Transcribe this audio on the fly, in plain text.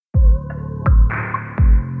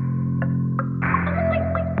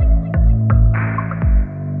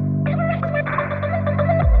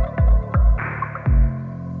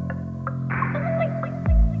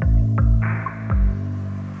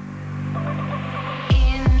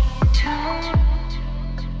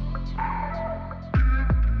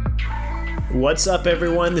What's up,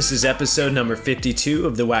 everyone? This is episode number 52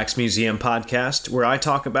 of the Wax Museum podcast, where I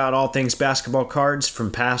talk about all things basketball cards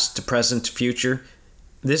from past to present to future.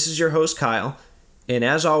 This is your host, Kyle, and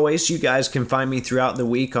as always, you guys can find me throughout the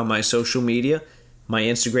week on my social media. My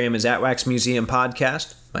Instagram is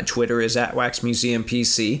 @WaxMuseumPodcast. My Twitter is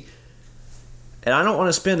 @WaxMuseumPC. And I don't want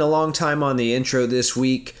to spend a long time on the intro this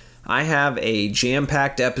week. I have a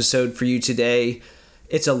jam-packed episode for you today.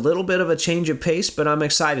 It's a little bit of a change of pace, but I'm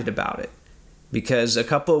excited about it. Because a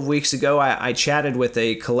couple of weeks ago, I chatted with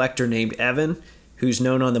a collector named Evan, who's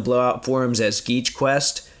known on the Blowout forums as Geach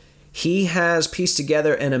Quest. He has pieced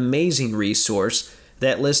together an amazing resource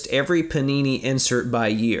that lists every Panini insert by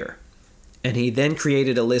year. And he then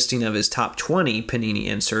created a listing of his top 20 Panini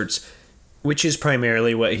inserts, which is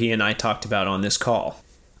primarily what he and I talked about on this call.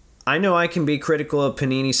 I know I can be critical of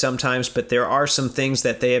Panini sometimes, but there are some things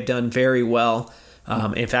that they have done very well.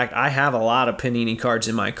 In fact, I have a lot of Panini cards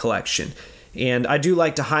in my collection. And I do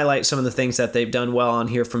like to highlight some of the things that they've done well on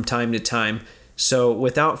here from time to time. So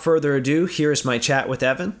without further ado, here's my chat with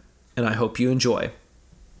Evan, and I hope you enjoy.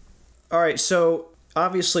 All right, so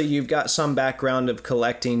obviously you've got some background of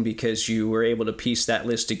collecting because you were able to piece that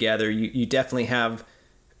list together. You definitely have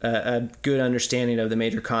a good understanding of the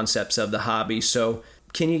major concepts of the hobby. So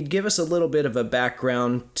can you give us a little bit of a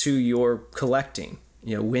background to your collecting?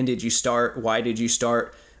 You know, when did you start? Why did you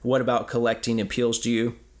start? What about collecting appeals to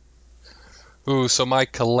you? Ooh, so my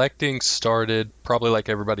collecting started probably like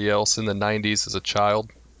everybody else in the 90s as a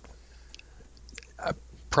child. I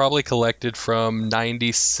probably collected from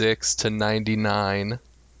 96 to 99,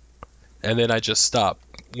 and then I just stopped.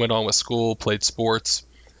 Went on with school, played sports.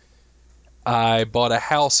 I bought a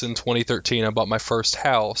house in 2013. I bought my first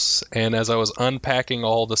house, and as I was unpacking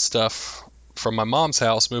all the stuff from my mom's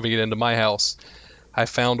house, moving it into my house, I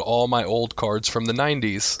found all my old cards from the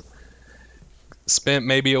 90s. Spent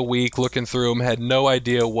maybe a week looking through them, had no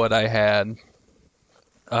idea what I had,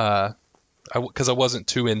 because I wasn't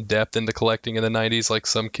too in-depth into collecting in the 90s like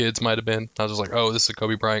some kids might have been. I was just like, oh, this is a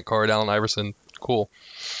Kobe Bryant card, Allen Iverson, cool.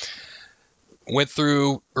 Went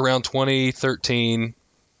through around 2013,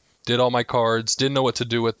 did all my cards, didn't know what to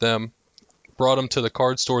do with them, brought them to the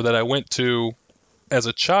card store that I went to as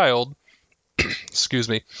a child, excuse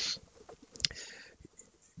me,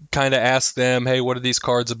 kind of asked them, hey, what are these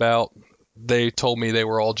cards about? They told me they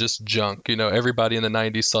were all just junk. You know, everybody in the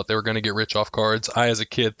 90s thought they were going to get rich off cards. I, as a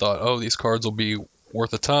kid, thought, oh, these cards will be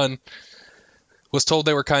worth a ton. Was told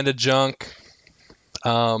they were kind of junk.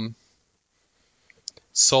 I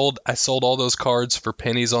sold all those cards for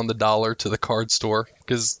pennies on the dollar to the card store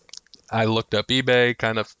because I looked up eBay,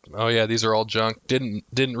 kind of, oh yeah, these are all junk. Didn't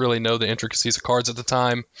really know the intricacies of cards at the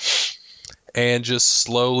time, and just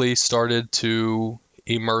slowly started to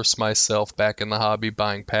immerse myself back in the hobby,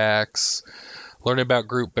 buying packs, learning about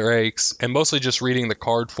group breaks, and mostly just reading the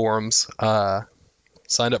card forums.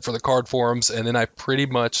 Signed up for the card forums, and then I pretty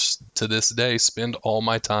much to this day spend all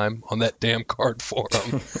my time on that damn card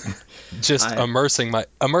forum, just immersing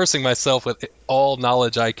myself with all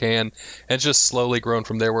knowledge I can, and just slowly grown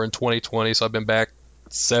from there. We're in 2020, so I've been back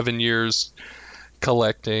 7 years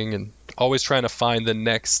collecting and always trying to find the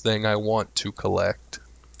next thing I want to collect.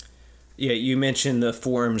 Yeah, you mentioned the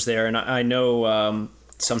forums there, and I know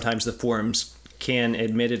sometimes the forums can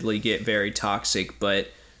admittedly get very toxic,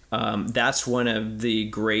 but that's one of the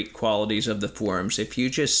great qualities of the forums. If you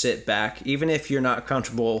just sit back, even if you're not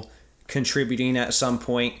comfortable contributing at some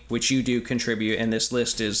point, which you do contribute, and this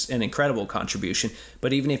list is an incredible contribution,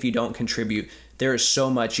 but even if you don't contribute, there is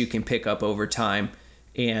so much you can pick up over time.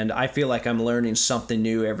 And I feel like I'm learning something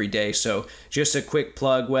new every day. So just a quick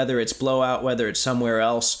plug, whether it's Blowout, whether it's somewhere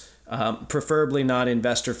else, preferably not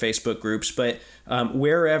investor Facebook groups, but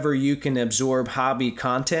wherever you can absorb hobby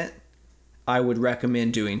content, I would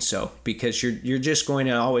recommend doing so because you're just going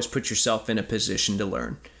to always put yourself in a position to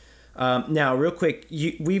learn. Now, real quick,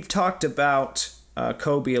 we've talked about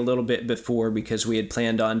Kobe a little bit before because we had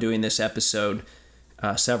planned on doing this episode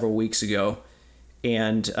several weeks ago,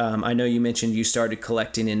 and I know you mentioned you started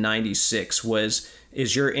collecting in '96.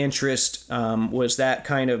 Is your interest was that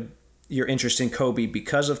kind of your interest in Kobe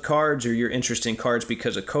because of cards, or your interest in cards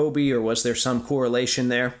because of Kobe, or was there some correlation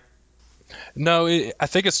there? No, I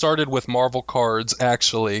think it started with Marvel cards,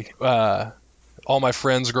 actually. All my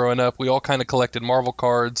friends growing up, we all kind of collected Marvel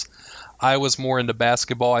cards. I was more into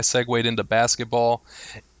basketball. I segued into basketball.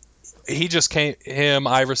 Iverson,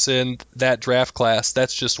 that draft class,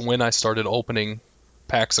 that's just when I started opening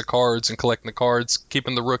packs of cards and collecting the cards,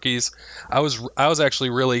 keeping the rookies. I was actually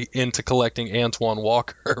really into collecting Antoine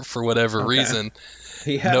Walker for whatever reason.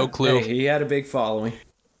 No clue. He had a big following.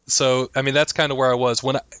 So, I mean, that's kind of where I was.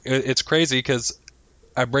 It's crazy because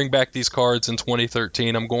I bring back these cards in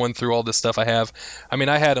 2013. I'm going through all this stuff I have. I mean,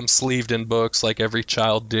 I had them sleeved in books like every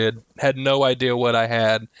child did. Had no idea what I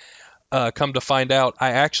had. Come to find out,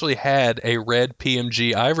 I actually had a red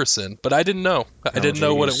PMG Iverson, but I didn't know. I didn't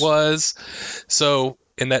know what it was. So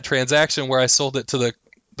in that transaction where I sold it to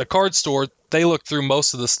the card store, they looked through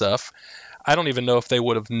most of the stuff. I don't even know if they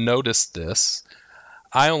would have noticed this.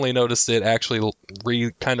 I only noticed it actually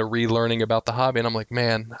kind of relearning about the hobby, and I'm like,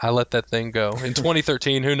 man, I let that thing go. In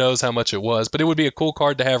 2013, who knows how much it was, but it would be a cool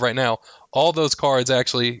card to have right now. All those cards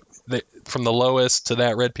actually, from the lowest to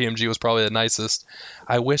that red PMG was probably the nicest.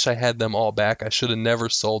 I wish I had them all back. I should have never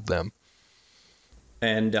sold them.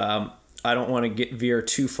 And I don't want to veer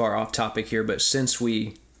too far off topic here, but since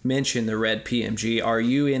we mentioned the red PMG, are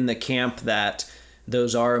you in the camp that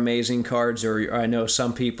those are amazing cards, or I know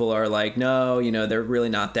some people are like, no, they're really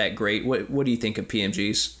not that great? What do you think of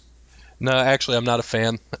PMGs? No, actually, I'm not a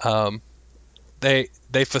fan. They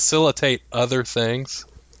facilitate other things.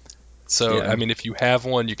 So, yeah. I mean, if you have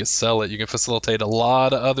one, you can sell it. You can facilitate a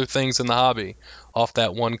lot of other things in the hobby off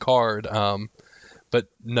that one card. But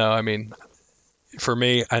no, I mean, for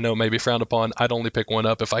me, I know it may be frowned upon. I'd only pick one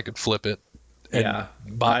up if I could flip it and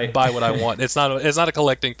buy what I want. It's not a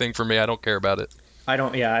collecting thing for me. I don't care about it. I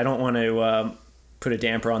don't want to put a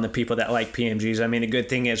damper on the people that like PMGs. I mean, the good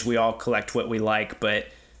thing is we all collect what we like, but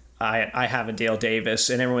I have a Dale Davis,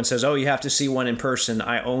 and everyone says, oh, you have to see one in person.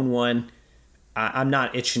 I own one. I'm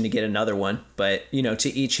not itching to get another one, but, to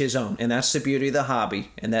each his own. And that's the beauty of the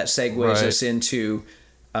hobby, and that segues us into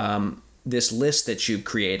this list that you've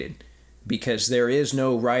created, because there is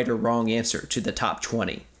no right or wrong answer to the top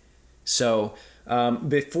 20. So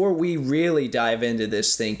before we really dive into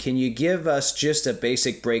this thing, can you give us just a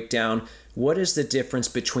basic breakdown? What is the difference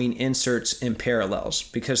between inserts and parallels?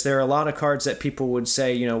 Because there are a lot of cards that people would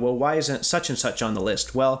say, well, why isn't such and such on the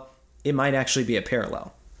list? Well, it might actually be a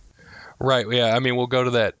parallel. Right, yeah. I mean, we'll go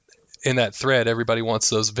to that. In that thread, everybody wants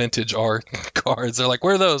those vintage art cards. They're like,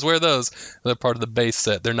 where are those? Where are those? They're part of the base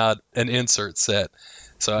set. They're not an insert set.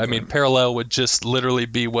 So, I mean, parallel would just literally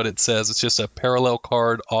be what it says. It's just a parallel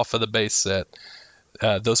card off of the base set.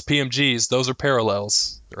 Those PMGs, those are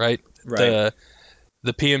parallels, right? Right.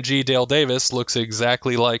 The PMG Dale Davis looks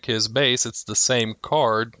exactly like his base. It's the same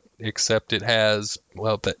card, except it has,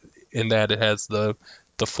 it has the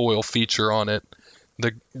foil feature on it,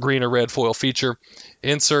 the green or red foil feature.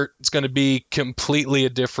 Insert, it's going to be completely a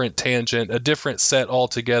different tangent, a different set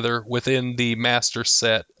altogether within the master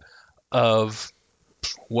set of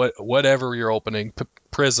whatever you're opening.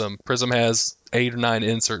 Prism has 8 or 9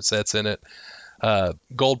 insert sets in it.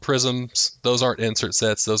 Gold prisms, those aren't insert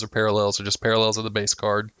sets, those are parallels, or just parallels of the base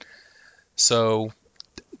card. So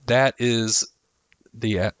that is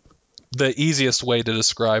the easiest way to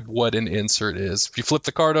describe what an insert is. If you flip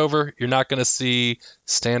the card over, you're not going to see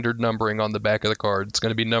standard numbering on the back of the card. It's going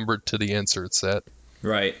to be numbered to the insert set.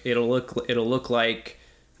 Right. It'll look like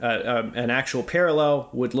an actual parallel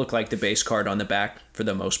would look like the base card on the back for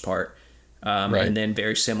the most part, right. And then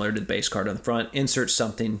very similar to the base card on the front. Insert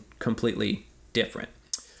something completely different.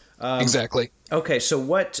 Exactly. Okay, so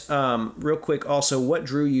what? Real quick, also, what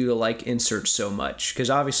drew you to like inserts so much? Because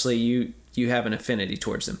obviously you have an affinity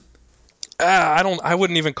towards them. I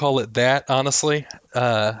wouldn't even call it that, honestly.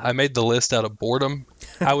 I made the list out of boredom.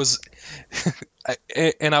 I was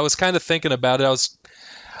kind of thinking about it. I was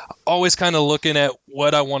always kind of looking at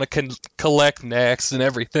what I want to collect next and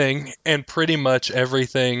everything. And pretty much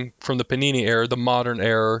everything from the Panini era, the modern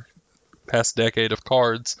era, past decade of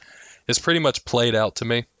cards, is pretty much played out to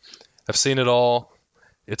me. I've seen it all.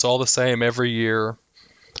 It's all the same every year.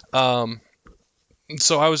 So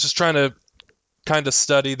I was just trying to kind of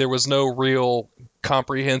study. There was no real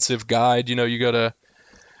comprehensive guide. You go to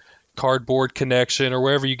Cardboard Connection or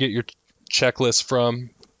wherever you get your checklist from.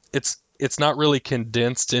 It's not really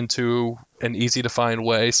condensed into an easy to find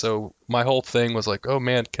way. So my whole thing was like, oh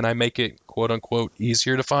man, can I make it quote unquote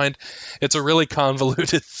easier to find? It's a really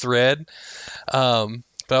convoluted thread.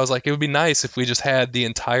 But I was like, it would be nice if we just had the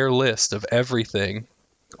entire list of everything,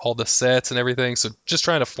 all the sets and everything. So just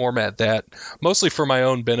trying to format that, mostly for my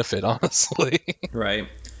own benefit, honestly. Right.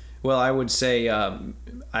 Well, I would say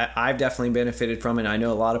I've definitely benefited from it. I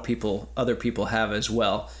know a lot of other people have as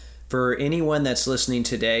well. For anyone that's listening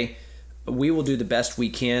today, we will do the best we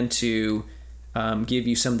can to give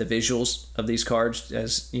you some of the visuals of these cards.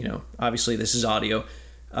 As obviously this is audio.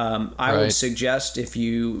 I would suggest if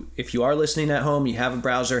you are listening at home, you have a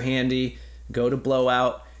browser handy, go to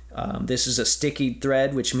Blowout. This is a sticky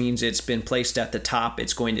thread, which means it's been placed at the top.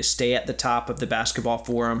 It's going to stay at the top of the basketball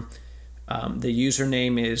forum. Evan's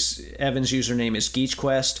username is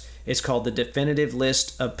GeechQuest, It's called the Definitive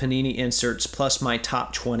List of Panini Inserts plus my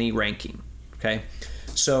top 20 ranking. Okay.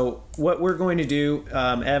 So what we're going to do,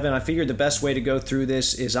 Evan, I figured the best way to go through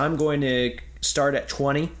this is I'm going to start at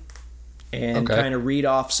 20 and kind of read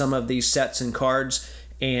off some of these sets and cards.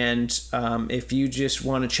 And if you just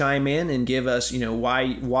want to chime in and give us,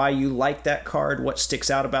 why you like that card, what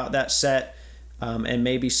sticks out about that set, and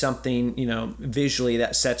maybe something, visually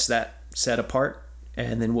that sets that set apart,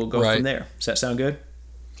 and then we'll go from there. Does that sound good?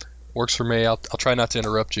 Works for me. I'll try not to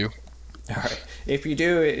interrupt you. All right. If you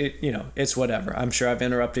do, it's whatever. I'm sure I've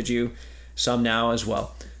interrupted you some now as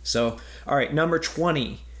well. So, all right, number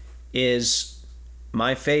 20 is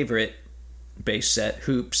my favorite base set,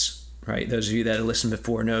 Hoops. Right? Those of you that have listened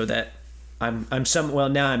before know that now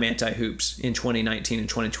I'm anti-Hoops in 2019 and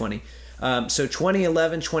 2020. So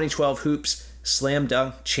 2011, 2012 Hoops Slam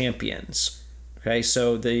Dunk Champions. Okay,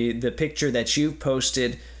 so the picture that you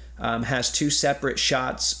posted has two separate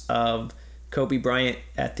shots of Kobe Bryant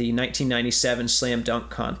at the 1997 Slam Dunk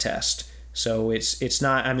Contest. So it's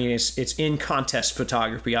not, it's in contest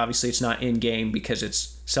photography. Obviously, it's not in game because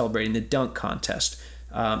it's celebrating the dunk contest.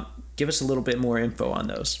 Give us a little bit more info on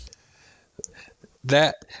those.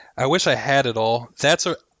 That I wish I had it all.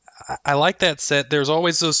 I like that set. There's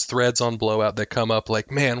always those threads on Blowout that come up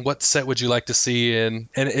like, man, what set would you like to see in?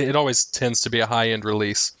 And it always tends to be a high-end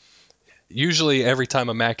release. Usually every time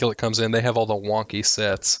Immaculate comes in, they have all the wonky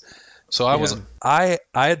sets. So I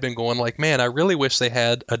had been going like, man, I really wish they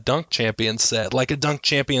had a Dunk Champions set, like a Dunk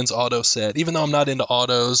Champions auto set, even though I'm not into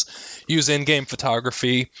autos, use in-game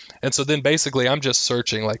photography. And so then basically I'm just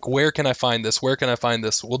searching like, where can I find this? Where can I find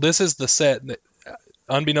this? Well, this is the set that,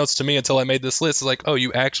 unbeknownst to me until I made this list, it's like, oh,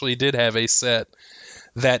 you actually did have a set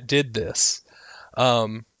that did this.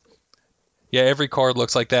 Every card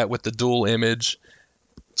looks like that with the dual image.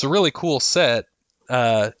 It's a really cool set.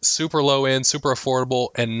 Super low end, super affordable,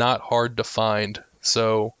 and not hard to find.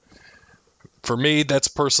 So for me, that's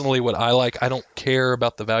personally what I like. I don't care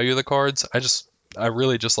about the value of the cards. I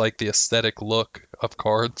really just like the aesthetic look of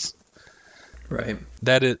cards. Right.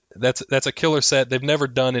 That's a killer set. They've never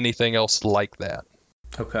done anything else like that.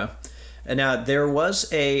 Okay. And now there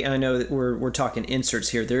was I know that we're talking inserts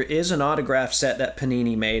here. There is an autograph set that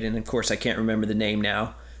Panini made, and of course I can't remember the name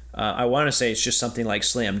now. I want to say it's just something like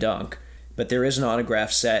Slam Dunk, but there is an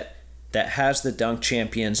autograph set that has the Dunk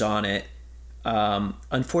Champions on it.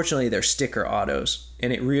 Unfortunately, they're sticker autos,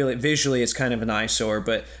 and it really visually it's kind of an eyesore,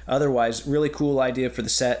 but otherwise, really cool idea for the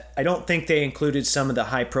set. I don't think they included some of the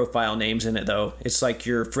high-profile names in it, though. It's like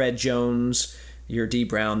your Fred Jones, your D.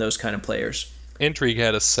 Brown, those kind of players. Intrigue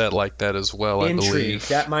had a set like that as well, I believe.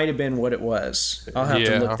 That might have been what it was. I'll have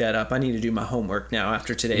to look that up. I need to do my homework now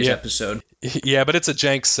after today's episode. Yeah, but it's a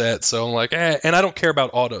jank set, so I'm like, and I don't care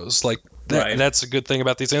about autos. Like, that's a good thing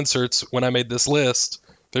about these inserts. When I made this list,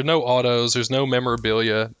 there's no autos, there's no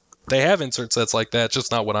memorabilia. They have insert sets like that,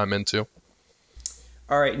 just not what I'm into.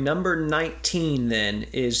 All right, number 19 then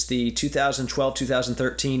is the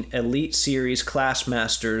 2012-2013 Elite Series Class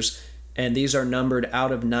Masters, and these are numbered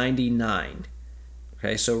out of 99.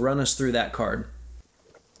 Okay, so run us through that card.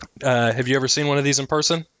 Have you ever seen one of these in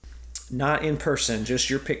person? Not in person, just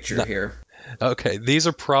your picture here. Okay, these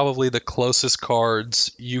are probably the closest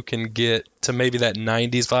cards you can get to maybe that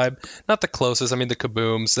 90s vibe. Not the closest, I mean the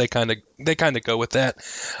Kabooms, they kind of go with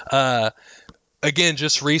that. Again,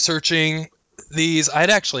 just researching these, I'd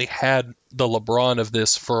actually had the LeBron of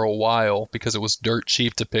this for a while because it was dirt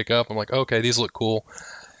cheap to pick up. I'm like, okay, these look cool.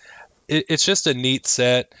 It's just a neat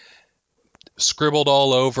set. Scribbled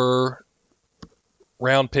all over,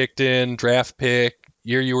 round picked in, draft pick,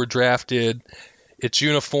 year you were drafted. It's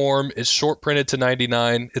uniform. It's short printed to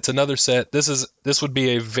 99. It's another set. This would be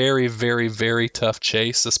a very, very, very tough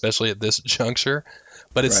chase, especially at this juncture.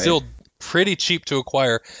 But it's still pretty cheap to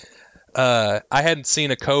acquire. I hadn't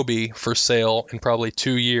seen a Kobe for sale in probably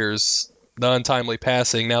 2 years. The untimely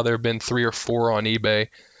passing. Now there have been 3 or 4 on eBay.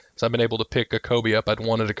 So I've been able to pick a Kobe up. I'd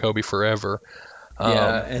wanted a Kobe forever.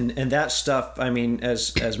 And that stuff, I mean,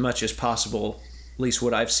 as much as possible, at least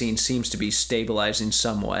what I've seen, seems to be stabilizing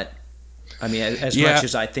somewhat. I mean, as much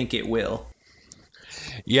as I think it will.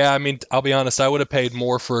 Yeah, I mean, I'll be honest, I would have paid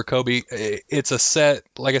more for a Kobe. It's a set,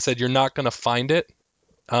 like I said, you're not going to find it.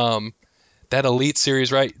 That Elite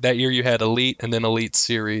Series, right? That year you had Elite and then Elite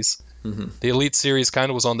Series. Mm-hmm. The Elite Series kind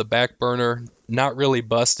of was on the back burner, not really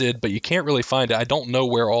busted, but you can't really find it. I don't know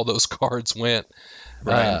where all those cards went.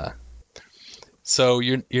 Right. So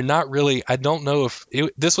you're not really, I don't know if,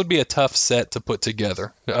 this would be a tough set to put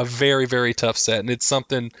together. A very, very tough set. And it's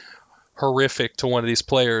something horrific to one of these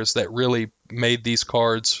players that really made these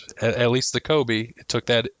cards, at least the Kobe, it took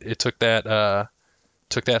that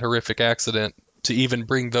horrific accident to even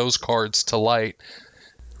bring those cards to light.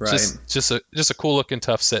 Right. Just a cool looking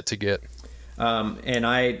tough set to get. And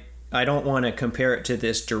I don't want to compare it to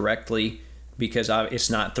this directly because it's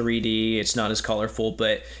not 3D, it's not as colorful,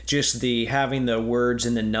 but just the having the words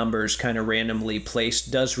and the numbers kind of randomly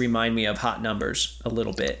placed does remind me of Hot Numbers a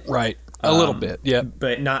little bit. Right. A little bit, yeah.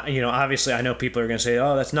 But not, obviously I know people are going to say,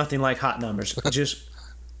 oh, that's nothing like Hot Numbers. Just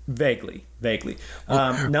vaguely.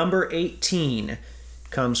 Number 18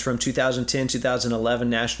 comes from 2010-2011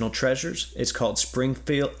 National Treasures. It's called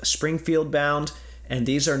Springfield Bound, and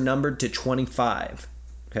these are numbered to 25.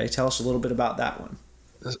 Okay, tell us a little bit about that one.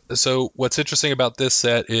 So what's interesting about this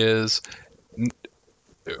set is,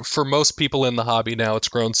 for most people in the hobby now, it's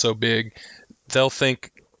grown so big, they'll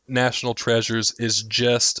think National Treasures is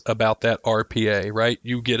just about that RPA, right?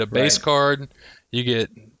 You get a base card, you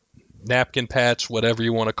get napkin patch, whatever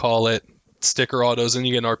you want to call it, sticker autos, and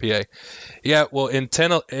you get an RPA. Yeah, well, in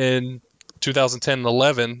 2010 and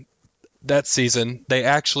 11, that season, they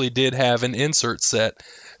actually did have an insert set.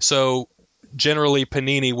 So generally,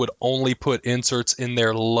 Panini would only put inserts in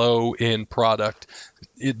their low-end product.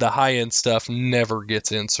 The high-end stuff never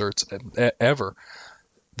gets inserts, ever.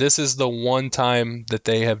 This is the one time that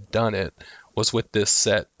they have done it, was with this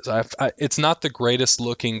set. So it's not the greatest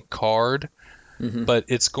looking card, but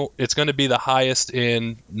it's going to be the highest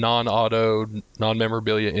in non-auto,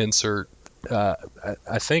 non-memorabilia insert,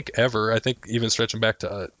 I think ever. I think even stretching back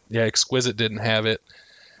to, Exquisite didn't have it.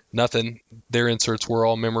 Nothing. Their inserts were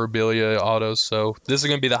all memorabilia autos. So this is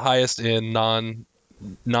going to be the highest in non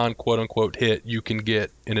quote unquote hit you can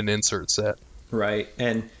get in an insert set. Right.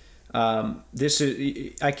 And this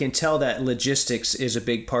is, I can tell that logistics is a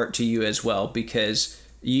big part to you as well, because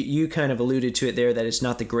you kind of alluded to it there that it's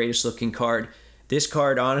not the greatest looking card. This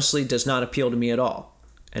card honestly does not appeal to me at all.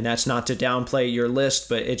 And that's not to downplay your list,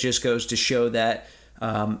 but it just goes to show that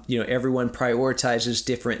everyone prioritizes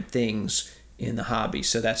different things in the hobby.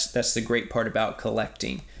 So that's the great part about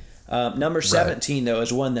collecting. Number 17, though,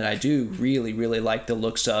 is one that I do really, really like the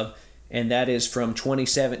looks of, and that is from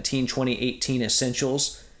 2017-2018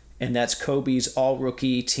 Essentials, and that's Kobe's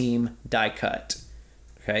All-Rookie Team die cut.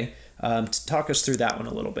 Okay, talk us through that one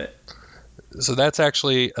a little bit. So that's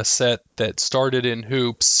actually a set that started in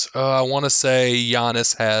Hoops. I want to say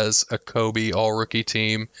Giannis has a Kobe All-Rookie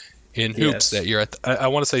Team in Hoops that year. I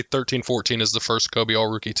want to say 13-14 is the first Kobe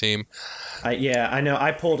All-Rookie Team. I know.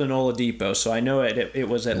 I pulled an Oladipo, so I know it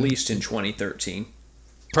was at least in 2013.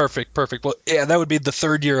 Perfect. Well, yeah, that would be the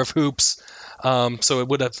third year of Hoops, so it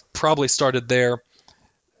would have probably started there.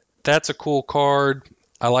 That's a cool card.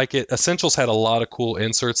 I like it. Essentials had a lot of cool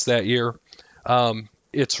inserts that year.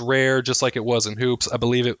 It's rare, just like it was in Hoops. I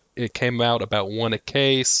believe it came out about one a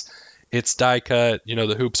case. It's die cut.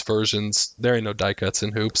 The Hoops versions, there ain't no die cuts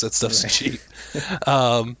in Hoops. That stuff's cheap.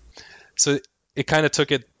 So it kind of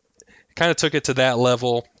took it to that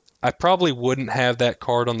level. I probably wouldn't have that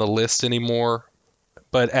card on the list anymore,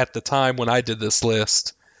 but at the time when I did this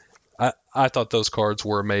list, I thought those cards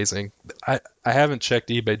were amazing. I haven't checked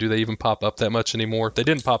eBay. Do they even pop up that much anymore? They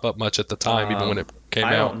didn't pop up much at the time, even when it came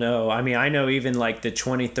out. I don't know. I mean, I know even like the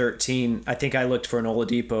 2013, I think I looked for an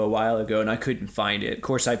Oladipo a while ago and I couldn't find it. Of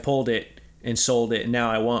course, I pulled it and sold it, and now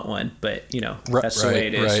I want one, but that's the way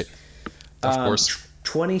it is. Right. Of course.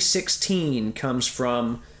 2016 comes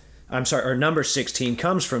from, number 16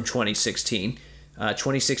 comes from 2016.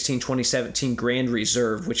 2016-2017 Grand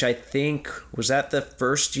Reserve, which I think, was that the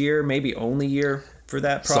first year, maybe only year for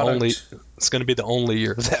that product? It's going to be the only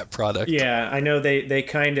year of that product. Yeah, I know they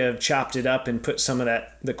kind of chopped it up and put some of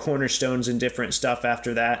the cornerstones and different stuff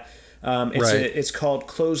after that. It's called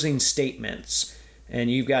Closing Statements,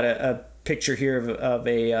 and you've got a picture here of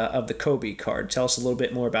the Kobe card. Tell us a little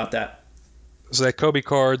bit more about that. So that Kobe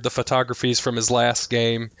card, the photography is from his last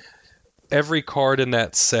game. Every card in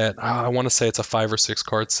that set, I want to say it's a 5 or 6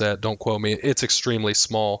 card set. Don't quote me. It's extremely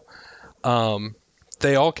small.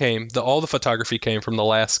 They all all the photography came from the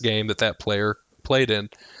last game that player played in.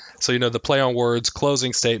 So, the play on words,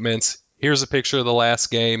 closing statements. Here's a picture of the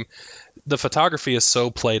last game. The photography is so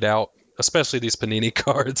played out, especially these Panini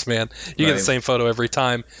cards, man. You get the same photo every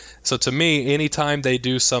time. So to me, anytime they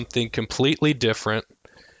do something completely different,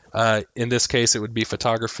 in this case, it would be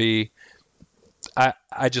photography.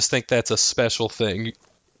 I just think that's a special thing.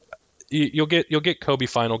 You'll get Kobe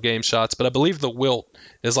final game shots, but I believe the Wilt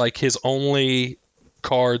is like his only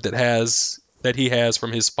card that he has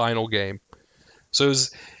from his final game. So it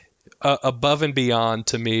was above and beyond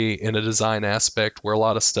to me in a design aspect, where a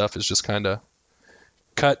lot of stuff is just kind of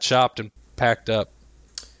cut, chopped, and packed up.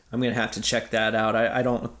 I'm going to have to check that out. I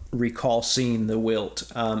don't recall seeing the Wilt.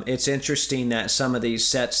 It's interesting that some of these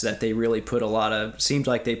sets that they really seems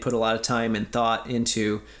like they put a lot of time and thought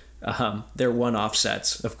into their one-off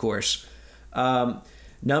sets, of course.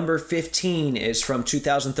 Number 15 is from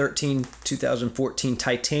 2013-2014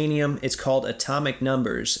 Titanium. It's called Atomic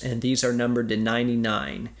Numbers, and these are numbered to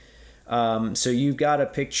 99. So you've got a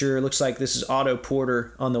picture. Looks like this is Otto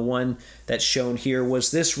Porter on the one that's shown here.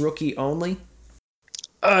 Was this rookie only?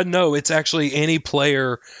 No, it's actually any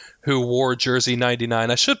player who wore jersey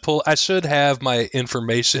 99. I should have my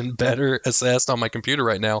information better assessed on my computer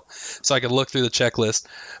right now so I could look through the checklist.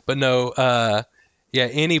 But no,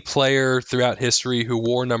 any player throughout history who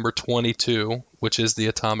wore number 22, which is the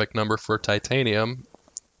atomic number for titanium,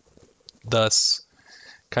 thus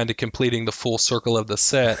kind of completing the full circle of the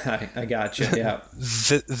set. I got you, yeah.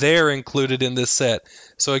 They're included in this set.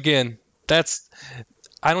 So again,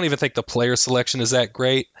 I don't even think the player selection is that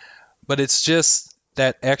great, but it's just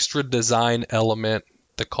that extra design element,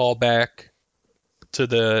 the callback to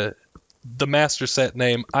the master set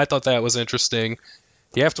name. I thought that was interesting.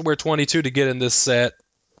 You have to wear 22 to get in this set.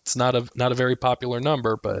 It's not a very popular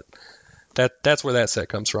number, but that's where that set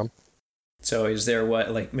comes from. So is there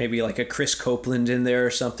maybe a Chris Copeland in there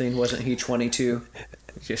or something? Wasn't he 22?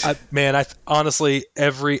 I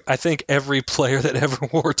think every player that ever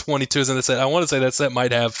wore 22s in the set. I want to say that set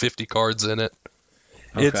might have 50 cards in it.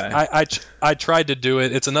 Okay. I tried to do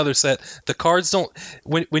it. It's another set. The cards don't.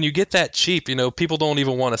 When you get that cheap, people don't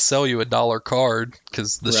even want to sell you $1 card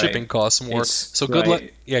because the shipping costs more. So good luck.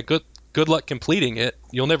 Yeah, good luck completing it.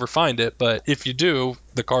 You'll never find it, but if you do,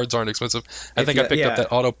 the cards aren't expensive. I think I picked up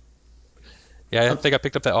that auto. Yeah, I think I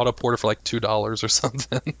picked up that Otto Porter for like $2 or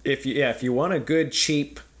something. If you want a good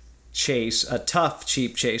cheap chase, a tough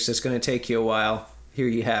cheap chase that's going to take you a while, here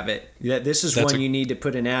you have it. This is one you need to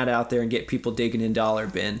put an ad out there and get people digging in dollar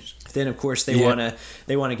bins. Then of course they want to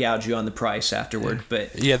gouge you on the price afterward.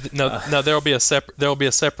 But there'll be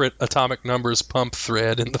a separate atomic numbers pump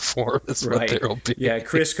thread in the forum. Is right. What there'll be. Yeah,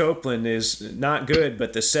 Chris Copeland is not good,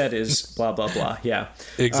 but the set is blah blah blah. Yeah,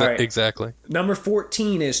 exactly. Number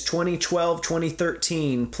 14 is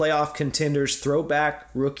 2012-2013 playoff contenders throwback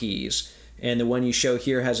rookies, and the one you show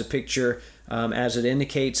here has a picture, as it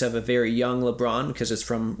indicates, of a very young LeBron because it's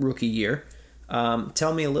from rookie year.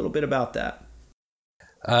 Tell me a little bit about that.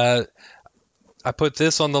 I put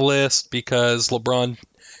this on the list because LeBron,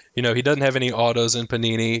 he doesn't have any autos in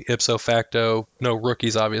Panini. Ipso facto, no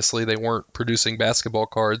rookies, obviously. They weren't producing basketball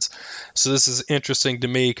cards. So this is interesting to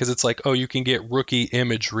me because it's like, you can get rookie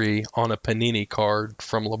imagery on a Panini card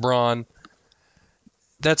from LeBron.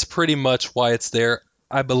 That's pretty much why it's there.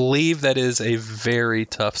 I believe that is a very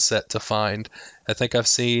tough set to find. I think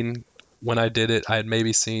when I did it, I had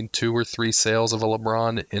maybe seen 2 or 3 sales of a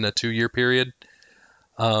LeBron in a 2-year period.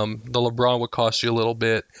 The LeBron would cost you a little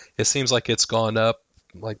bit. It seems like it's gone up.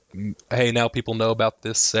 Like, hey, now people know about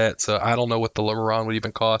this set, so I don't know what the LeBron would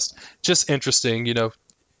even cost. Just interesting,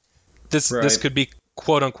 This could be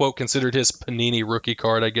quote unquote considered his Panini rookie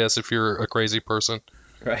card, I guess, if you're a crazy person.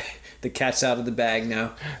 Right, the cat's out of the bag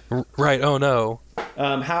now. Right. Oh no.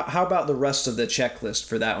 How about the rest of the checklist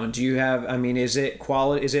for that one? Do you have? I mean, is it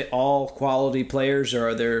quality? Is it all quality players, or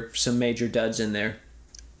are there some major duds in there?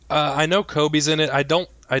 I know Kobe's in it. I don't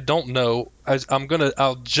know.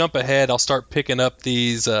 I'll jump ahead. I'll start picking up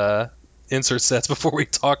these insert sets before we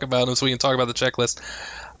talk about them, so we can talk about the checklist.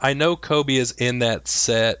 I know Kobe is in that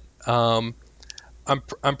set. I'm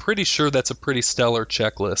pretty sure that's a pretty stellar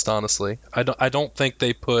checklist. Honestly, I don't think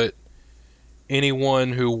they put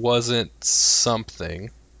anyone who wasn't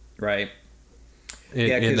something right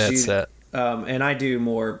in that set. And I do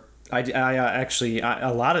more. I actually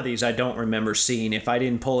a lot of these I don't remember seeing. If I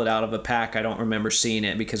didn't pull it out of a pack, I don't remember seeing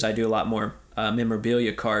it because I do a lot more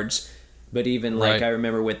memorabilia cards. But even I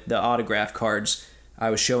remember with the autograph cards, I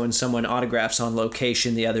was showing someone autographs on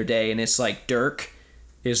location the other day, and it's like Dirk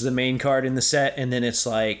is the main card in the set, and then it's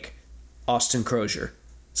like Austin Crozier.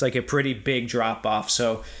 It's like a pretty big drop off.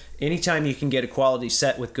 So anytime you can get a quality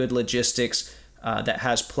set with good logistics that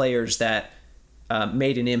has players that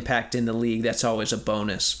made an impact in the league, that's always a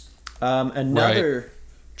bonus. Another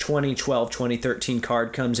 2012-2013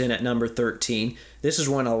 card comes in at number 13. This is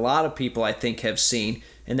one a lot of people I think have seen,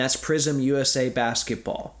 and that's Prism USA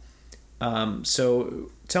Basketball.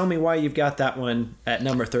 So tell me why you've got that one at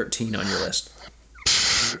number 13 on your list.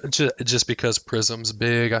 Just because Prism's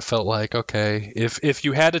big, I felt like, okay, if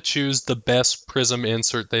you had to choose the best Prism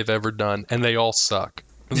insert they've ever done, and they all suck.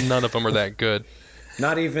 None of them are that good.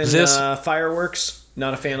 Not even Fireworks?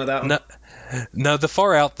 Not a fan of that one? No, the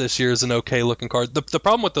Far Out this year is an okay looking card. The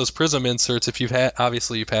problem with those Prism inserts, if you've had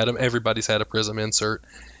them, everybody's had a Prism insert.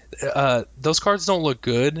 those cards don't look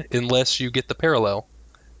good unless you get the parallel,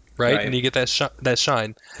 right? And Right. you get that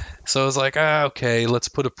shine. So I was like, okay, let's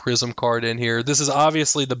put a Prism card in here. This is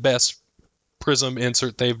obviously the best Prism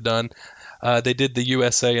insert they've done. They did the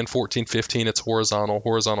USA in 14-15. It's horizontal.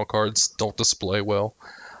 Horizontal cards don't display well.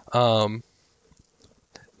 Um,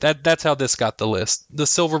 that's how this got the list. The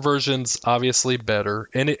silver version's obviously better,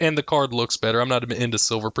 and the card looks better. I'm not into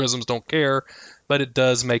silver. Prisms don't care, but it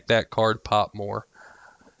does make that card pop more.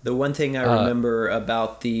 The one thing I remember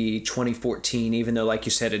about the 2014, even though, like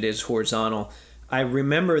you said, it is horizontal, I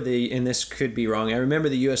remember and this could be wrong, I remember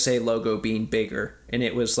the USA logo being bigger, and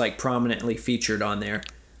it was like prominently featured on there.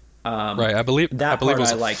 Right. I believe That it part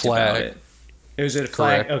was I a liked flag. about it. Was it a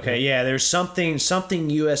flag? Correct. Okay, yeah. There's something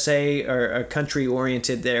USA or country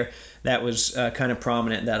oriented there that was kind of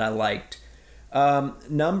prominent that I liked.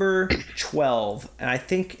 Number 12, and I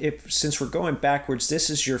think since we're going backwards, this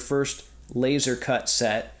is your first laser cut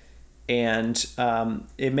set, and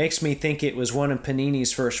it makes me think it was one of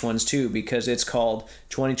Panini's first ones too, because it's called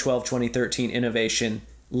 2012-2013 Innovation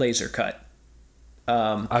Laser Cut.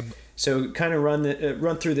 I So kind of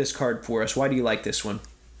run through this card for us. Why do you like this one?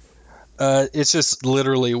 It's just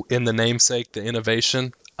literally in the namesake, the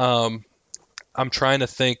innovation. I'm trying to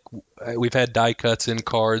think. We've had die cuts in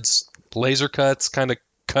cards, laser cuts, kind of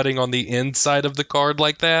cutting on the inside of the card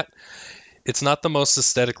like that. It's not the most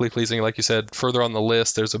aesthetically pleasing, like you said. Further on the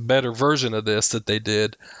list, there's a better version of this that they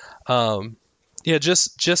did. Yeah,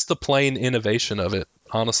 just the plain innovation of it,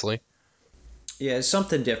 honestly. Yeah, it's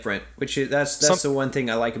something different, which is that's the one thing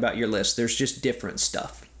I like about your list. There's just different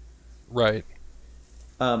stuff. Right.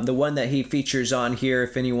 The one that he features on here,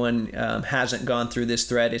 if anyone hasn't gone through this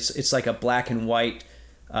thread, it's like a black and white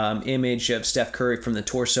image of Steph Curry from the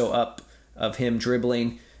torso up of him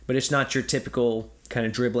dribbling, but it's not your typical kind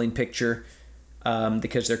of dribbling picture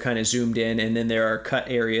because they're kind of zoomed in, and then there are cut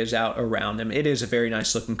areas out around them. It is a very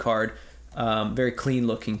nice looking card, very clean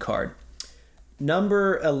looking card.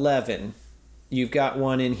 Number 11, you've got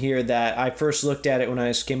one in here that I first looked at it when I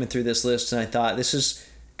was skimming through this list, and I thought this is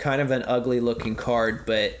kind of an ugly looking card,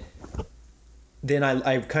 but then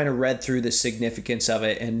I kind of read through the significance of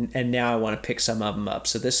it, and now I want to pick some of them up.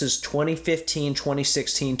 So this is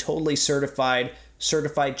 2015-2016 totally certified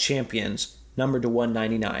champions, numbered to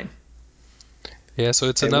 199. Yeah, so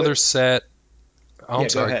it's Okay, another set. Oh, I'm yeah,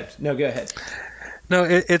 sorry. go ahead. No, go ahead. No,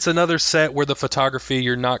 it's another set where the photography,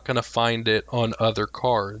 you're not going to find it on other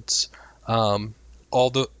cards. All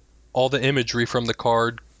the imagery from the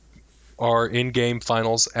card are in-game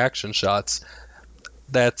finals action shots.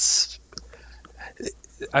 That's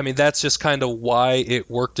just kind of why it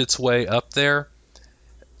worked its way up there.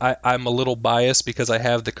 I'm a little biased because I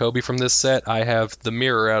have the Kobe from this set. I have the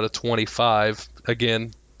mirror out of 25.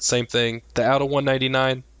 Again, same thing. The out of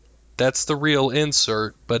 199, that's the real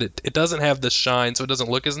insert, but it doesn't have the shine, so it doesn't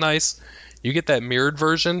look as nice. You get that mirrored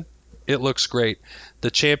version, it looks great. The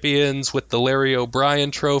champions with the Larry O'Brien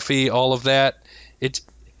trophy, all of that,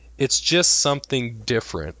 it's just something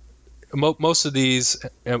different. Most of these,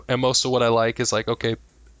 and most of what I like is like, okay,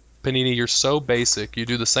 Panini, you're so basic. You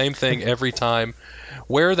do the same thing every time.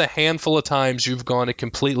 Where are the handful of times you've gone a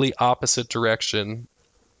completely opposite direction?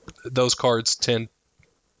 Those cards tend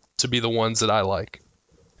to be the ones that I like.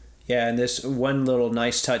 Yeah, and this one little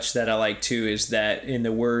nice touch that I like too is that in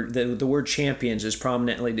the word champions is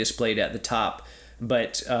prominently displayed at the top,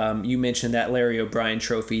 but you mentioned that Larry O'Brien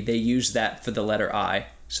trophy. They use that for the letter I,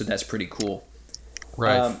 so that's pretty cool.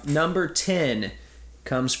 Right. Number 10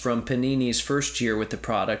 comes from Panini's first year with the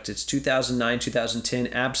product. It's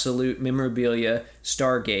 2009-2010 Absolute Memorabilia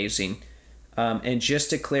Stargazing. And just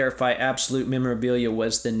to clarify, Absolute Memorabilia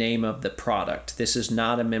was the name of the product. This is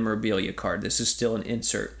not a memorabilia card. This is still an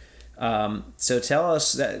insert. So tell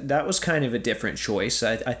us, that was kind of a different choice,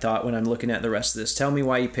 I thought, when I'm looking at the rest of this. Tell me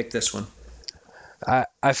why you picked this one.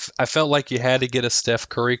 I felt like you had to get a Steph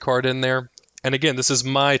Curry card in there. And again, this is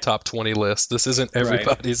my top 20 list. This isn't everybody's.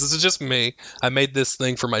 Right. This is just me. I made this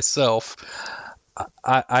thing for myself.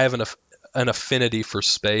 I have an affinity for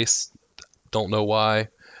space. Don't know why.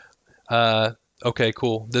 Okay,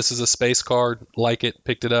 cool. This is a space card. Like it.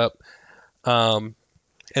 Picked it up. And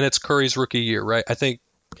it's Curry's rookie year, right? I think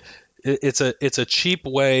it's a cheap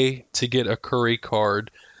way to get a Curry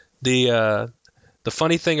card. The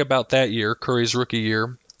funny thing about that year, Curry's rookie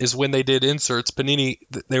year, is when they did inserts, Panini,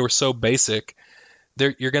 they were so basic.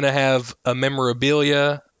 You're going to have a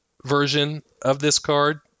memorabilia version of this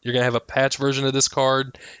card. You're going to have a patch version of this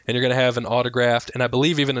card, and you're going to have an autographed, and I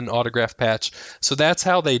believe even an autographed patch. So that's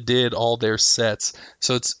how they did all their sets.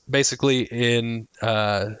 So it's basically in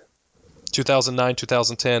 2009,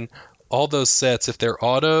 2010, all those sets, if they're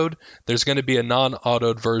autoed, there's going to be a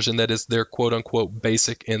non-autoed version that is their quote-unquote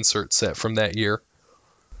basic insert set from that year.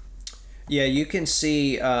 Yeah, you can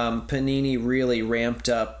see Panini really ramped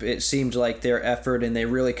up. It seemed like their effort, and they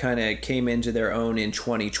really kind of came into their own in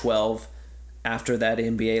 2012 after that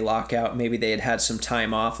NBA lockout. Maybe they had some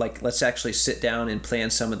time off. Like, let's actually sit down and plan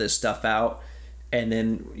some of this stuff out. And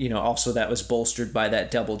then, also that was bolstered by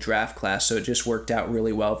that double draft class. So it just worked out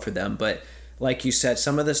really well for them. But like you said,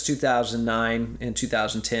 some of this 2009 and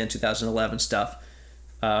 2010, 2011 stuff,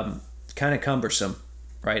 kind of cumbersome,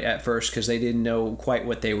 right, at first, because they didn't know quite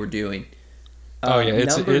what they were doing.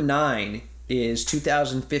 Number 9 is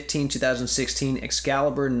 2015, 2016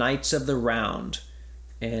 Excalibur Knights of the Round.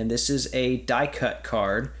 And this is a die-cut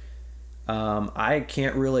card. I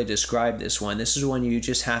can't really describe this one. This is one you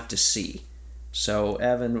just have to see. So,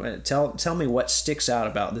 Evan, tell me what sticks out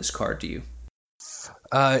about this card to you.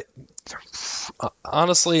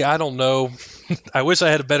 Honestly, I don't know. I wish I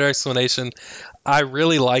had a better explanation. I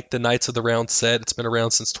really like the Knights of the Round set. It's been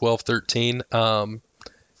around since 1213.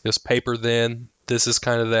 It was paper then. This is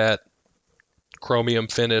kind of that chromium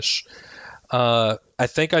finish. I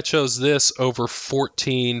think I chose this over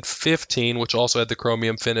 1415, which also had the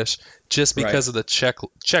chromium finish, just because of the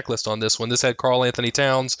checklist on this one. This had Karl Anthony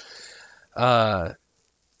Towns.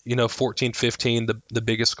 1415, the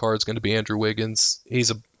biggest card is going to be Andrew Wiggins. He's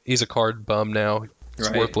a card bum now. It's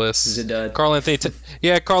worthless. He's a dud. Karl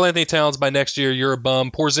Anthony Towns, by next year, you're a bum.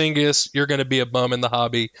 Porzingis, you're going to be a bum in the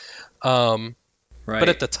hobby. But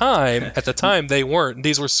at the time, they weren't.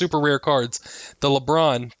 These were super rare cards. The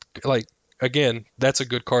LeBron, again, that's a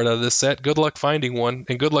good card out of this set. Good luck finding one,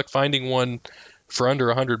 and good luck finding one for under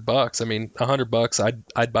 $100. I mean, $100,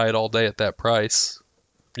 I'd buy it all day at that price.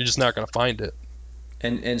 You're just not going to find it.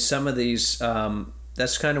 And some of these,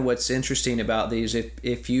 that's kind of what's interesting about these.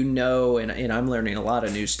 If you know, and I'm learning a lot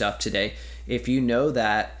of new stuff today. If you know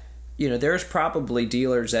that, there's probably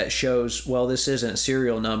dealers that shows, well, this isn't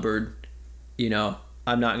serial numbered.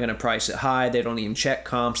 I'm not going to price it high. They don't even check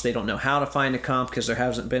comps. They don't know how to find a comp because there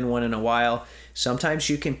hasn't been one in a while. Sometimes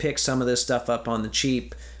you can pick some of this stuff up on the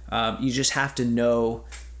cheap. You just have to know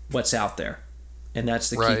what's out there. And that's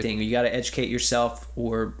the key thing. You got to educate yourself,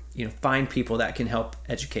 or find people that can help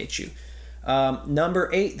educate you. Number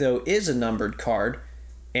 8, though, is a numbered card,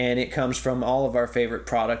 and it comes from all of our favorite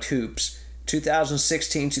product, Hoops.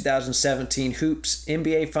 2016-2017 Hoops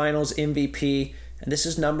NBA Finals MVP, and this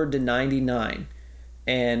is numbered to 99.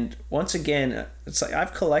 And once again, it's like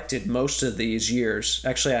I've collected most of these years.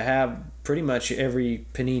 Actually, I have pretty much every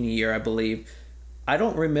Panini year, I believe. I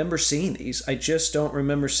don't remember seeing these. I just don't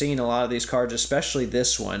remember seeing a lot of these cards, especially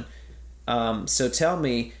this one. So tell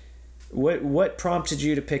me, what prompted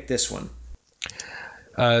you to pick this one?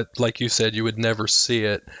 Like you said, you would never see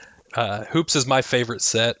it. Hoops is my favorite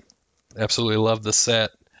set. Absolutely love the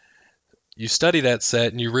set. You study that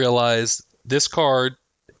set and you realize this card,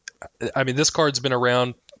 this card's been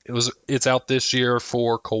around. It's out this year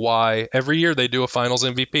for Kawhi. Every year they do a Finals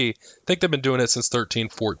MVP. I think they've been doing it since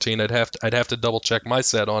 13-14. I'd have to double check my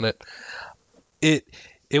set on it.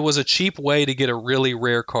 It was a cheap way to get a really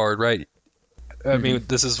rare card, right? I mean,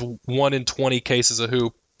 this is 1 in 20 cases of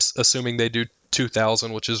Hoops, assuming they do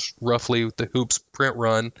 2,000, which is roughly the Hoops print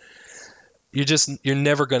run. You're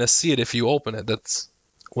never going to see it if you open it.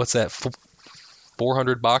 What's that?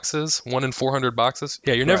 400 boxes? 1 in 400 boxes?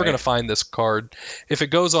 Yeah, you're never going to find this card. If it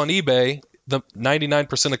goes on eBay, the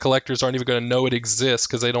 99% of collectors aren't even going to know it exists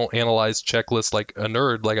because they don't analyze checklists like a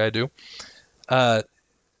nerd like I do.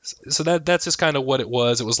 So that's just kind of what it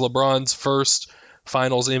was. It was LeBron's first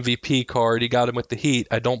Finals MVP card. He got him with the Heat.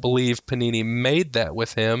 I don't believe Panini made that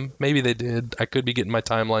with him. Maybe they did. I could be getting my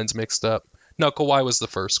timelines mixed up. No, Kawhi was the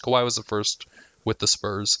first. Kawhi was the first with the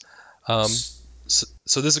Spurs.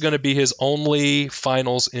 So this is going to be his only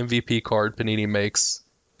Finals MVP card Panini makes.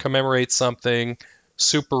 Commemorates something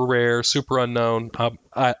super rare, super unknown.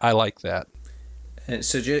 I like that. And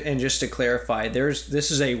so, just to clarify,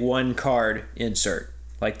 this is a one card insert.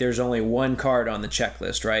 Like there's only one card on the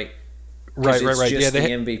checklist, right? Right. Just the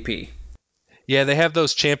MVP. Yeah, they have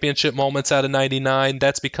those championship moments out of 99.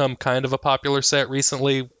 That's become kind of a popular set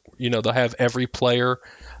recently. They'll have every player.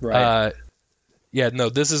 Right.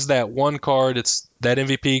 This is that one card. It's that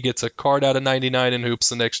MVP gets a card out of 99 in Hoops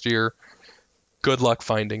the next year. Good luck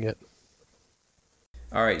finding it.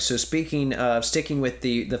 All right, so sticking with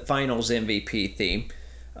the Finals MVP theme,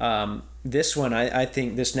 this one, I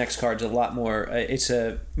think this next card's a lot more, it's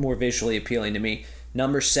more visually appealing to me.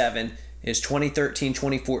 Number 7 is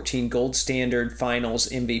 2013-2014 Gold Standard Finals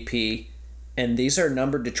MVP, and these are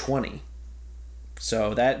numbered to 20.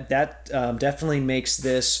 So that definitely makes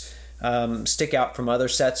this stick out from other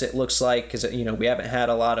sets, it looks like, because we haven't had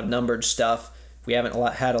a lot of numbered stuff. We haven't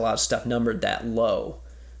had a lot of stuff numbered that low.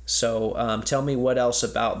 So tell me what else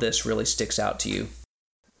about this really sticks out to you.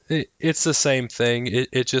 It's the same thing.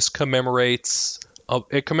 It just commemorates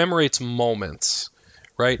moments,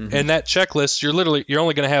 right? Mm-hmm. And that checklist, you're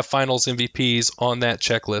only going to have finals MVPs on that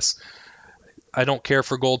checklist. I don't care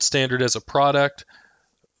for Gold Standard as a product,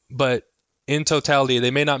 but in totality,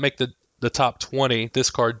 they may not make the top 20. This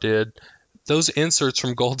card did. Those inserts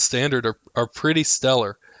from Gold Standard are pretty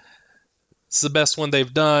stellar. It's the best one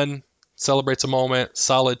they've done. Celebrates a moment.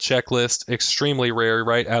 Solid checklist. Extremely rare,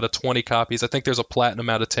 right? Out of 20 copies. I think there's a platinum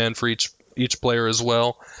out of 10 for each player as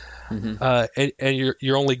well. Mm-hmm. And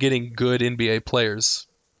you're only getting good NBA players.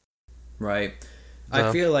 Right.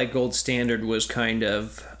 I feel like Gold Standard was kind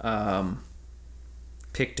of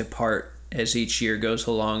picked apart as each year goes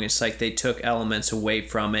along. It's like they took elements away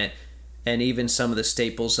from it, and even some of the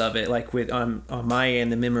staples of it, like with on my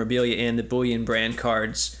end, the memorabilia and the bullion brand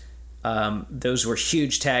cards, those were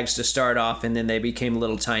huge tags to start off, and then they became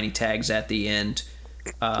little tiny tags at the end.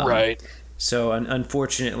 Right. So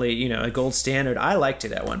unfortunately, a Gold Standard, I liked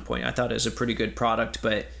it at one point. I thought it was a pretty good product,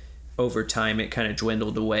 but over time it kind of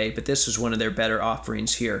dwindled away. But this was one of their better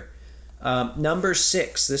offerings here. Number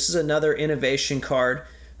 6, this is another innovation card.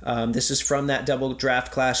 This is from that double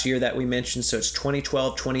draft class year that we mentioned. So it's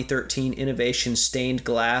 2012-2013 Innovation Stained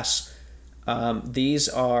Glass. These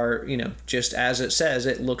are, just as it says,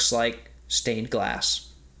 it looks like stained glass.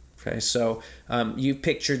 Okay, so you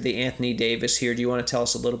pictured the Anthony Davis here. Do you want to tell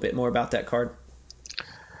us a little bit more about that card?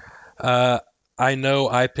 I know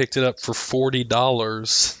I picked it up for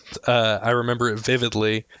 $40. I remember it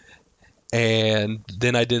vividly. And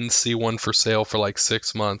then I didn't see one for sale for like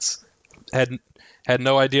 6 months. Had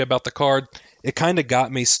no idea about the card. It kind of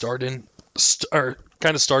got me started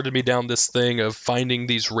me down this thing of finding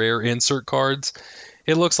these rare insert cards.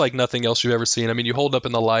 It looks like nothing else you've ever seen. I mean, you hold up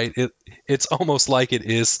in the light, it's almost like it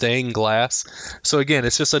is stained glass. So again,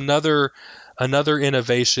 it's just another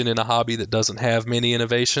innovation in a hobby that doesn't have many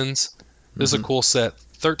innovations. This is a cool set.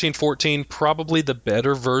 13-14, probably the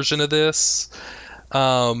better version of this.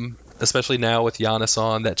 Especially now with Giannis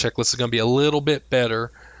on, that checklist is going to be a little bit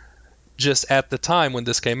better. Just at the time when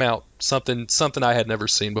this came out, something I had never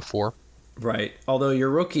seen before. Right. Although your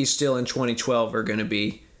rookies still in 2012 are going to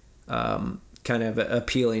be kind of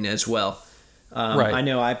appealing as well. Right. I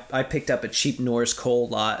know I picked up a cheap Norris Cole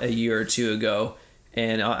lot a year or two ago,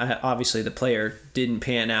 and obviously the player didn't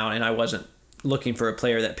pan out, and I wasn't looking for a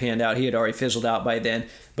player that panned out. He had already fizzled out by then,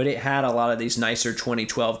 but it had a lot of these nicer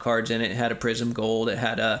 2012 cards in it. It had a Prism Gold. It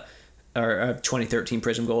had a 2013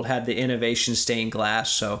 Prism Gold, had the Innovation Stained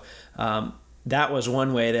Glass. So that was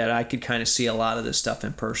one way that I could kind of see a lot of this stuff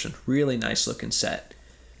in person. Really nice looking set.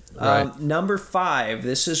 Right. Number 5,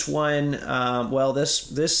 this is one,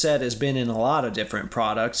 this set has been in a lot of different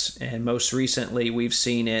products, and most recently we've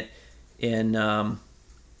seen it in,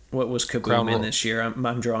 what was Kaboom in this year?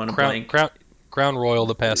 I'm drawing a blank. Crown Royal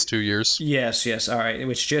the past 2 years. Yes, all right,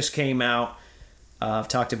 which just came out. I've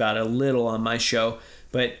talked about it a little on my show.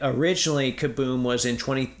 But originally, Kaboom was in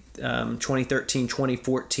 2013,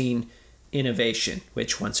 2014 Innovation,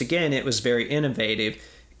 which once again, it was very innovative.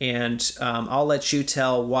 And I'll let you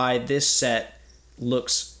tell why this set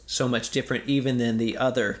looks so much different even than the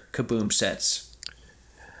other Kaboom sets.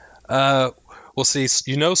 Well, see,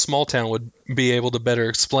 Small Town would be able to better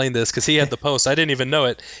explain this because he had the post. I didn't even know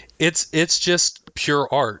it. It's just pure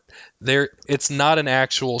art. It's not an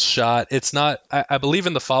actual shot. It's not. I believe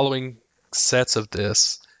in the following sets of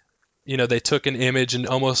this. They took an image and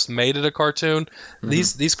almost made it a cartoon.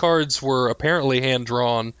 Mm-hmm. These cards were apparently hand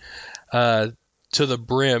drawn to the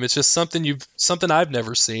brim. It's just something I've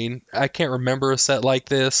never seen. I can't remember a set like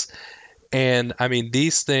this. And I mean,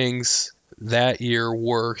 these things that year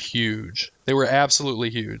were huge. They were absolutely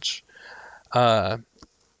huge. I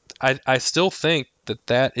still think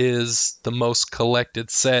that is the most collected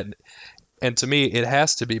set, and to me, it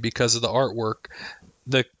has to be because of the artwork.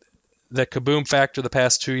 The Kaboom factor the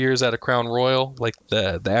past 2 years out of Crown Royal, like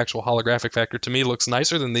the actual holographic factor, to me looks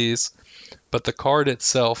nicer than these, but the card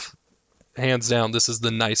itself, hands down, this is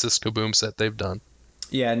the nicest Kaboom set they've done.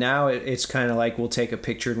 Yeah, now it's kind of like we'll take a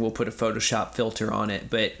picture and we'll put a Photoshop filter on it,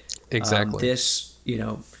 but exactly. This,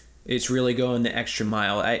 it's really going the extra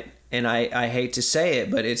mile. I hate to say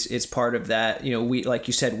it, but it's part of that. We, like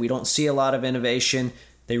you said, we don't see a lot of innovation.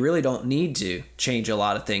 They really don't need to change a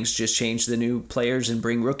lot of things. Just change the new players and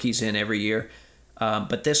bring rookies in every year.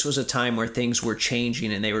 But this was a time where things were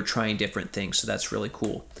changing and they were trying different things. So that's really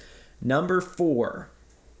cool. Number 4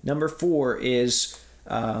 is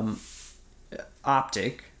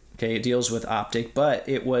Optic. Okay, it deals with Optic, but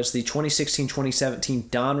it was the 2016-2017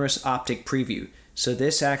 Donruss Optic Preview. So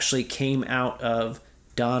this actually came out of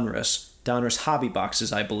Donruss Hobby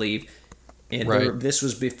Boxes, I believe. And Right. this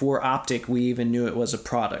was before Optic we even knew it was a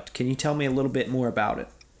product. Can you tell me a little bit more about it?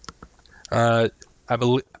 I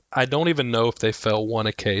believe I don't even know if they fell one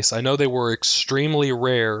a case. I know they were extremely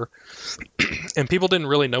rare, and people didn't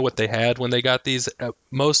really know what they had when they got these.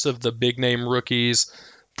 Most of the big name rookies,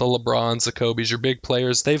 the LeBrons, the Kobe's, your big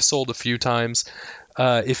players, they've sold a few times.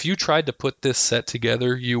 If you tried to put this set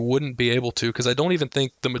together, you wouldn't be able to, because I don't even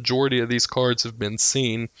think the majority of these cards have been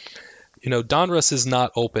seen. Donruss is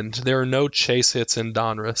not opened. There are no chase hits in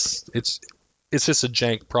Donruss. It's just a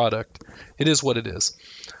jank product. It is what it is.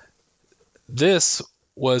 This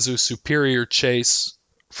was a superior chase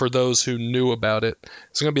for those who knew about it.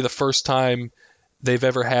 It's going to be the first time they've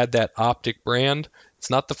ever had that Optic brand. It's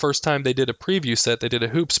not the first time they did a preview set. They did a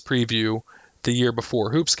Hoops preview the year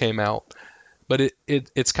before Hoops came out. But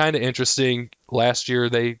it's kind of interesting. Last year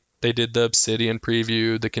they did the Obsidian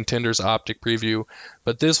preview, the Contenders Optic preview,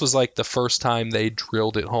 but this was like the first time they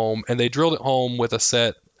drilled it home, and they drilled it home with a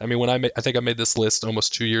set. I mean, I think I made this list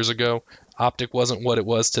almost 2 years ago. Optic wasn't what it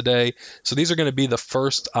was today, so these are going to be the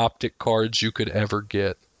first Optic cards you could ever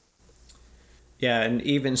get. Yeah, and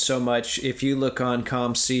even so much, if you look on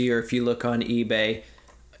ComC or if you look on eBay,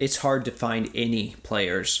 it's hard to find any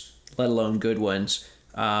players, let alone good ones.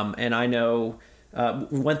 And I know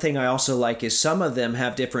one thing I also like is some of them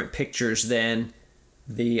have different pictures than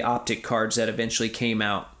the Optic cards that eventually came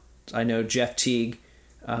out. I know Jeff Teague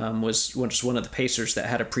was one of the Pacers that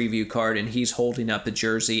had a preview card, and he's holding up a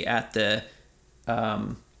jersey at the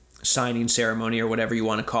signing ceremony or whatever you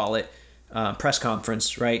want to call it, press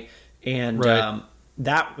conference, right? And Right.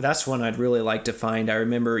 That's one I'd really like to find. I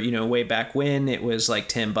remember, way back when it was like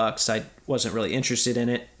 $10. I wasn't really interested in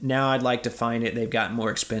it. Now I'd like to find it. They've gotten more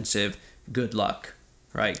expensive. Good luck,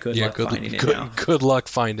 right? Good luck finding it now. Good luck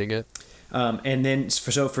finding it. And then,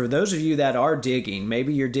 for those of you that are digging,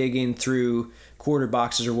 maybe you're digging through quarter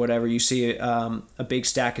boxes or whatever, you see a big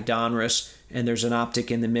stack of Donruss, and there's an Optic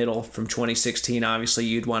in the middle from 2016. Obviously,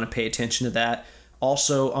 you'd want to pay attention to that.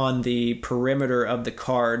 Also, on the perimeter of the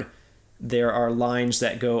card, there are lines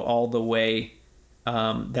that go all the way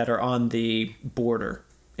that are on the border.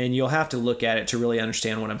 And you'll have to look at it to really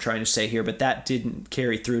understand what I'm trying to say here, but that didn't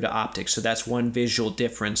carry through to Optic, so that's one visual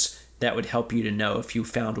difference that would help you to know if you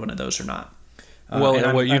found one of those or not. Well,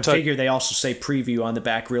 and what I figure they also say preview on the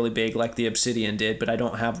back really big like the Obsidian did, but I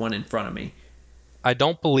don't have one in front of me. I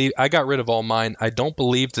got rid of all mine. I don't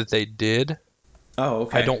believe that they did. Oh,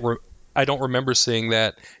 okay. I don't remember seeing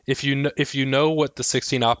that. If you know what the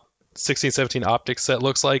 16-17 Optic set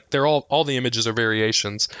looks like, they're all the images are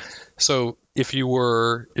variations. So if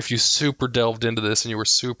you super delved into this and you were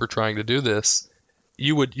super trying to do this,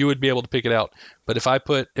 you would be able to pick it out. But if I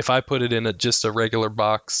put it in just a regular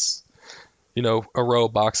box, a row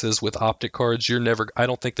of boxes with Optic cards, I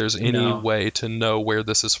don't think there's any way to know where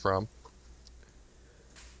this is from.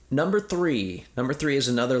 Number three is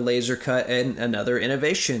another laser cut and another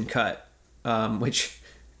innovation cut, which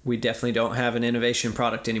we definitely don't have an innovation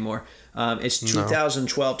product anymore. It's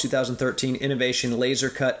 2012-2013 Innovation Laser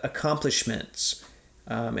Cut Accomplishments.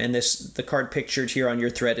 And the card pictured here on your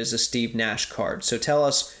thread is a Steve Nash card. So tell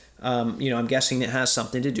us, I'm guessing it has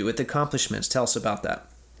something to do with accomplishments. Tell us about that.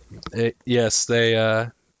 Yes, they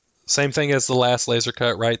same thing as the last laser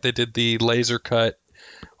cut, right? They did the laser cut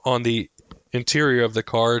on the interior of the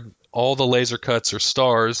card. All the laser cuts are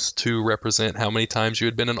stars to represent how many times you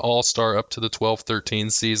had been an all-star up to the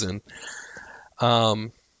 12-13 season.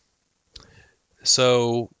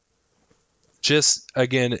 So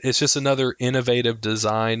it's just another innovative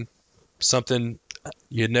design, something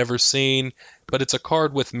you'd never seen, but it's a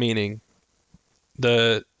card with meaning.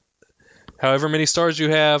 However many stars you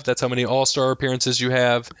have, that's how many all-star appearances you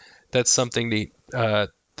have. That's something neat.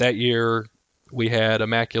 That year we had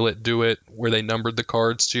Immaculate Do It, where they numbered the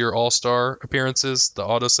cards to your all-star appearances, the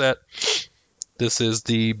auto set. This is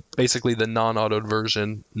basically the non-autoed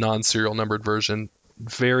version, non-serial numbered version.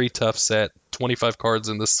 Very tough set. 25 cards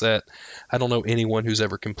in the set. I don't know anyone who's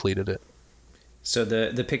ever completed it. So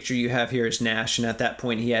the picture you have here is Nash, and at that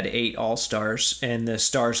point he had 8 all-stars, and the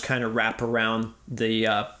stars kind of wrap around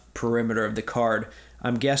the perimeter of the card.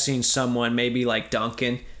 I'm guessing someone, maybe like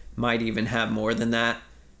Duncan, might even have more than that.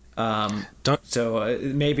 So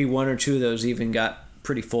maybe one or two of those even got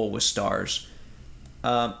pretty full with stars.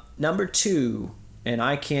 Number 2, and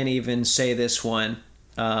I can't even say this one,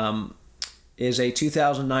 is a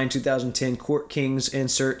 2009-2010 Court Kings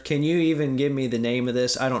insert. Can you even give me the name of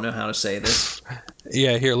this? I don't know how to say this.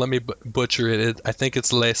 Yeah, here, let me butcher it. I think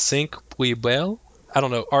it's Les Cinq Plus Belles. I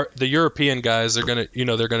don't know. The European guys are gonna,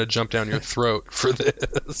 they're gonna jump down your throat for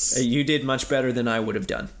this. You did much better than I would have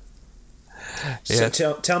done. Yeah.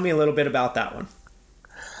 So tell me a little bit about that one.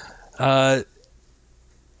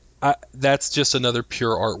 That's just another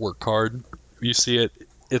pure artwork card. You see it.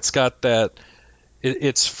 It's got that.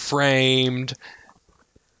 It's framed,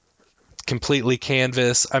 completely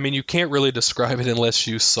canvas. I mean, you can't really describe it unless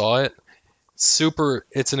you saw it.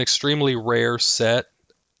 It's an extremely rare set.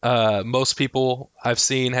 Most people I've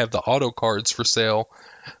seen have the auto cards for sale.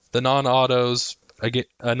 The non-autos, again,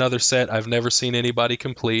 another set I've never seen anybody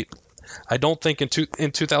complete. I don't think in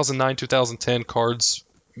 2009, 2010 cards,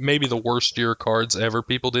 maybe the worst year cards ever.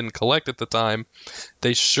 People didn't collect at the time.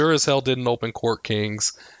 They sure as hell didn't open Court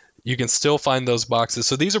Kings. You can still find those boxes.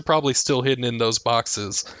 So these are probably still hidden in those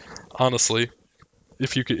boxes, honestly.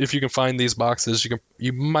 If you can find these boxes,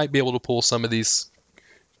 you might be able to pull some of these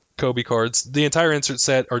Kobe cards. The entire insert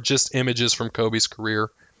set are just images from Kobe's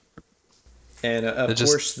career. And of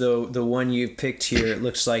course, the one you've picked here, it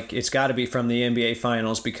looks like it's got to be from the NBA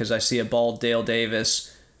Finals because I see a bald Dale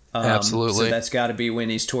Davis. Absolutely. So that's got to be when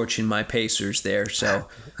he's torching my Pacers there. So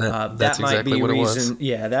that's that might exactly be what reason. It was.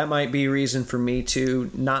 Yeah, that might be reason for me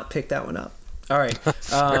to not pick that one up. All right,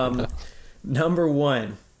 number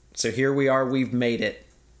one. So here we are. We've made it.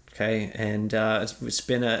 Okay, and it's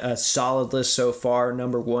been a solid list so far.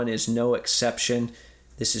 Number one is no exception.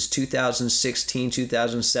 This is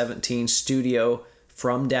 2016-2017 Studio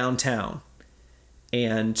from Downtown.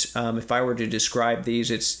 And if I were to describe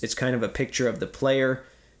these, it's kind of a picture of the player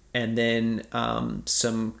and then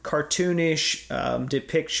some cartoonish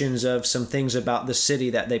depictions of some things about the city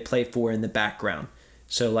that they play for in the background.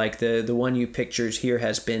 So like the one you pictures here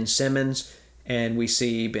has Ben Simmons, and we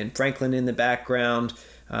see Ben Franklin in the background.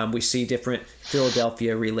 We see different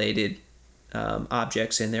Philadelphia-related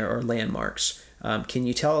objects in there or landmarks. Can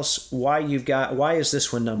you tell us why is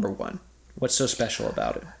this one number one? What's so special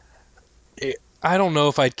about it? I don't know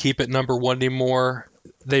if I'd keep it number one anymore.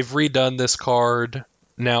 They've redone this card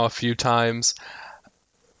now a few times.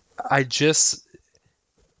 It's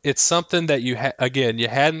something that you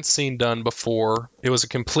hadn't seen done before. It was a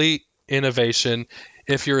complete innovation.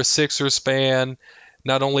 If you're a Sixers fan,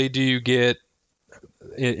 not only do you get,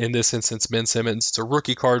 in this instance, Ben Simmons, it's a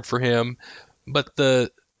rookie card for him, but the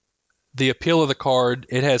appeal of the card,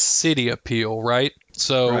 it has city appeal, right?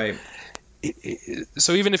 So, right.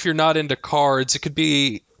 So even if you're not into cards, it could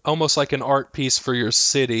be almost like an art piece for your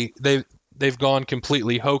city. They've gone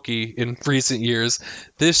completely hokey in recent years.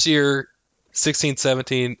 This year,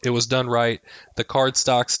 16-17, it was done right. The card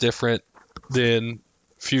stock's different than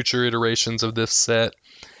future iterations of this set.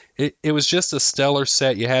 It was just a stellar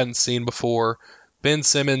set you hadn't seen before. Ben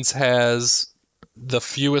Simmons has the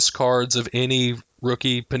fewest cards of any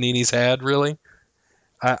rookie Panini's had, really.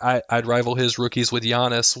 I'd rival his rookies with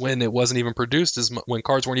Giannis when it wasn't even produced when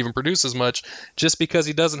cards weren't even produced as much, just because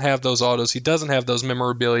he doesn't have those autos, he doesn't have those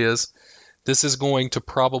memorabilias. This is going to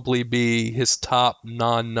probably be his top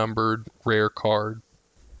non-numbered rare card.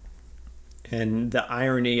 And the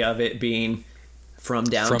irony of it being from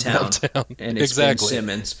downtown. And it's exactly. Ben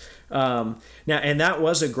Simmons. Now, and that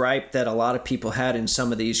was a gripe that a lot of people had in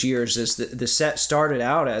some of these years, is that the set started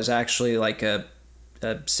out as actually like a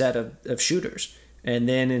set of shooters. And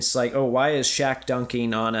then it's like, oh, why is Shaq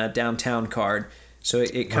dunking on a downtown card? So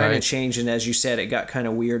it kind of changed, and as you said, it got kind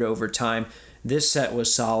of weird over time. This set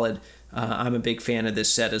was solid. I'm a big fan of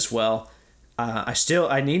this set as well.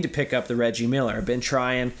 I need to pick up the Reggie Miller. I've been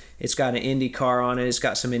trying. It's got an IndyCar on it. It's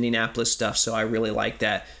got some Indianapolis stuff, so I really like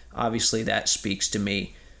that. Obviously, that speaks to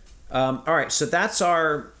me. All right, so that's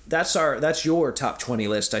your top 20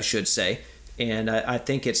 list, I should say. And I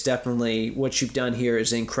think it's definitely, what you've done here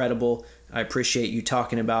is incredible. I appreciate you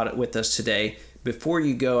talking about it with us today. Before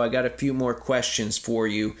you go, I got a few more questions for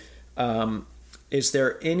you. Is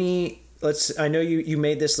there any, I know you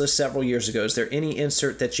made this list several years ago. Is there any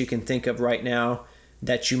insert that you can think of right now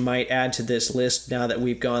that you might add to this list now that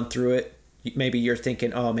we've gone through it? Maybe you're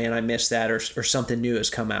thinking, oh man, I missed that, or something new has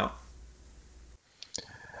come out.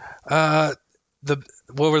 What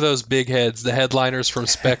were those big heads? The headliners from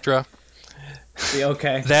Spectra?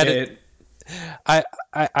 Okay.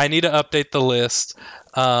 I need to update the list.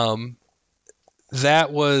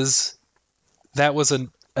 That was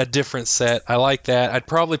a different set. I like that. I'd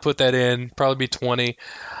probably put that in, probably be 20.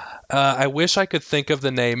 I wish I could think of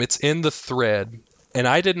the name. It's in the thread, and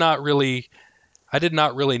I did not really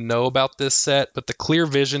know about this set, but the Clear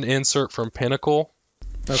Vision insert from Pinnacle.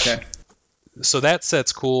 Okay. So that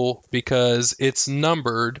set's cool because it's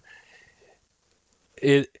numbered.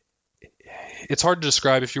 It's hard to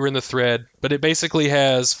describe if you were in the thread, but it basically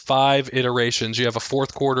has 5 iterations. You have a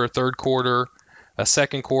fourth quarter, a third quarter, a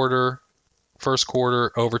second quarter, first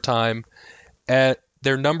quarter, overtime.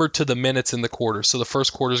 They're numbered to the minutes in the quarter. So the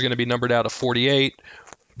first quarter is going to be numbered out of 48.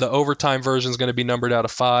 The overtime version is going to be numbered out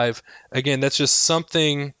of 5. Again, that's just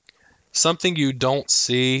something you don't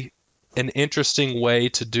see, an interesting way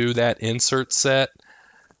to do that insert set.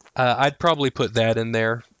 I'd probably put that in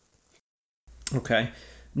there. Okay.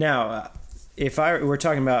 Now, we're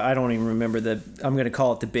talking about, I don't even remember I'm going to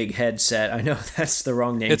call it the big head set. I know that's the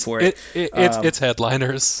wrong name for it. It's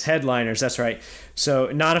headliners. Headliners, that's right. So,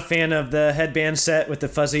 not a fan of the headband set with the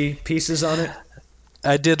fuzzy pieces on it?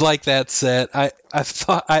 I did like that set. I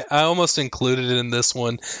thought I almost included it in this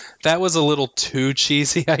one. That was a little too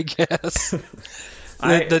cheesy, I guess.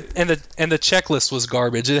 And the checklist was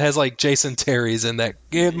garbage. It has like Jason Terry's in that.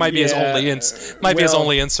 It might be his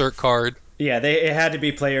only insert card. Yeah, it had to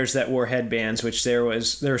be players that wore headbands, which there were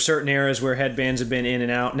certain eras where headbands have been in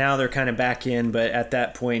and out. Now they're kind of back in, but at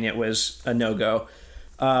that point it was a no-go.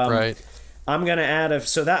 Right. I'm gonna add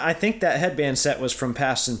I think that headband set was from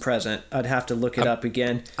past and present. I'd have to look it up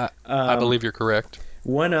again. I believe you're correct.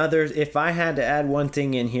 One other, if I had to add one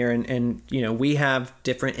thing in here, and we have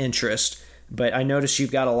different interests, but I noticed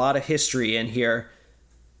you've got a lot of history in here.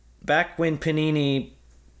 Back when Panini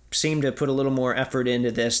seemed to put a little more effort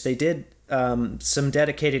into this, they did some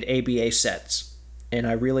dedicated ABA sets, and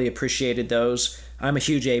I really appreciated those. I'm a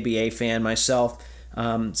huge ABA fan myself.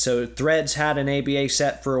 So Threads had an ABA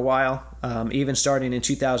set for a while, even starting in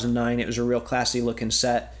 2009. It was a real classy looking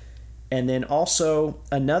set. And then also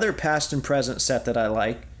another past and present set that I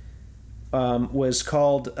like was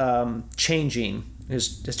called Changing.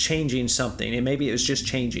 It's Changing something, and maybe it was just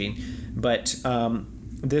Changing. But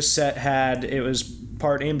this set it was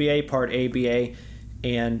part NBA, part ABA,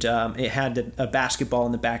 and it had a basketball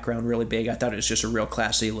in the background really big. I thought it was just a real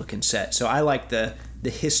classy looking set. So I like the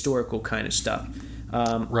historical kind of stuff.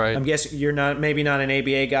 Right. I'm guessing you're maybe not an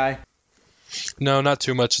ABA guy. No, not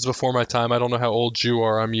too much. It's before my time. I don't know how old you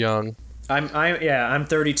are. I'm young. I'm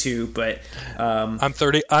 32, but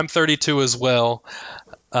I'm 32 as well.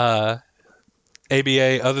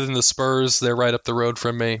 ABA, other than the Spurs, they're right up the road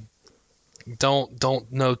from me.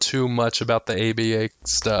 Don't know too much about the ABA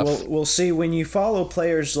stuff. Well, we'll see. When you follow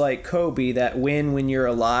players like Kobe that win when you're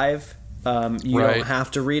alive, you don't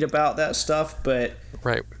have to read about that stuff, but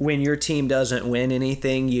when your team doesn't win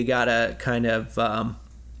anything, you gotta kind of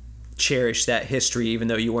cherish that history even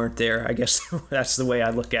though you weren't there. I guess that's the way I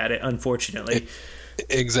look at it, unfortunately.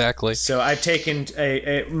 Exactly. So I've taken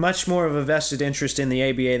a much more of a vested interest in the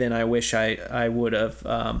ABA than I wish I would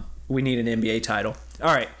have. We need an NBA title.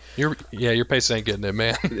 All right. Your pace ain't getting it,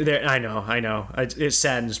 man. I know. It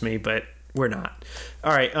saddens me, but we're not.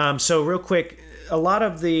 All right. So real quick, a lot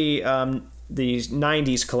of these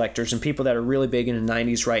 90s collectors and people that are really big in the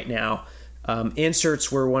 90s right now,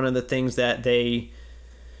 inserts were one of the things that they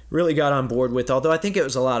really got on board with, although I think it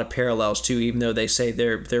was a lot of parallels too, even though they say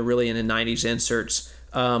they're really into 90s inserts.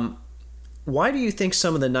 Why do you think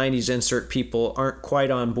some of the 90s insert people aren't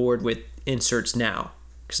quite on board with inserts now?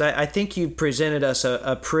 Because I think you presented us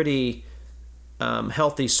a pretty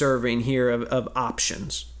healthy serving here of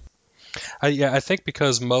options. I think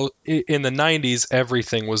because in the 90s,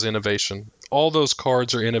 everything was innovation. All those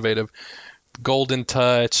cards are innovative. Golden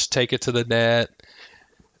Touch, Take It to the Net,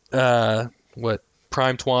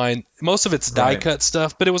 Prime Twine. Most of it's die-cut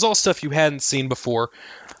stuff, but it was all stuff you hadn't seen before.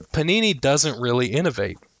 Panini doesn't really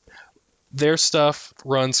innovate. Their stuff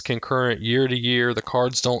runs concurrent year to year. The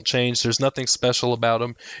cards don't change. There's nothing special about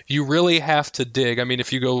them. You really have to dig. I mean,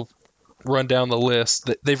 if you go run down the list,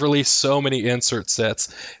 they've released so many insert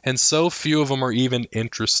sets, and so few of them are even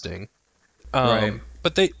interesting.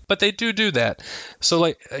 But they do that. So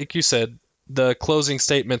like you said, the closing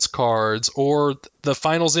statements cards or the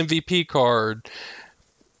finals MVP card,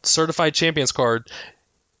 certified champions card.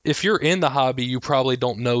 If you're in the hobby, you probably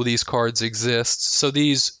don't know these cards exist. So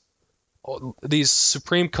these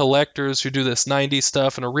supreme collectors who do this 90s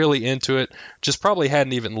stuff and are really into it just probably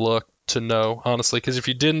hadn't even looked to know, honestly, because if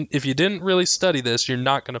you didn't really study this, you're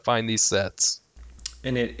not going to find these sets.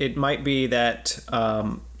 And it might be that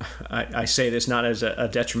I say this not as a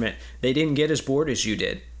detriment. They didn't get as bored as you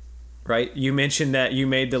did, right? You mentioned that you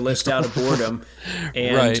made the list out of boredom,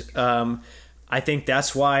 and I think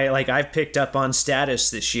that's why. Like, I've picked up on Status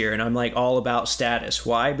this year, and I'm like all about Status.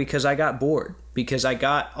 Why? Because I got bored. Because I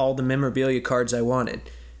got all the memorabilia cards I wanted.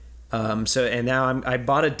 And now I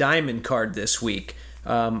bought a diamond card this week,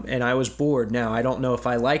 and I was bored. Now I don't know if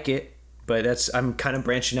I like it, but I'm kind of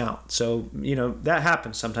branching out. So that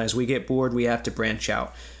happens sometimes. We get bored. We have to branch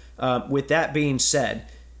out. With that being said,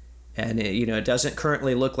 and it doesn't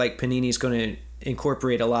currently look like Panini's going to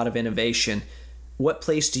incorporate a lot of innovation. what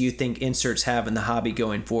place do you think inserts have in the hobby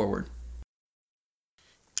going forward?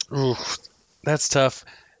 Ooh, that's tough.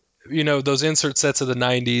 You know, those insert sets of the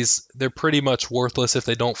 90s, they're pretty much worthless if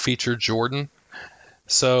they don't feature Jordan.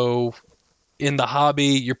 So in the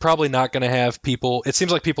hobby, you're probably not going to have people. It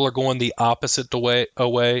seems like people are going the opposite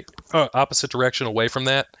direction away from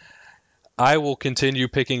that. I will continue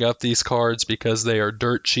picking up these cards because they are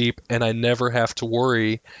dirt cheap, and I never have to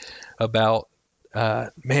worry about,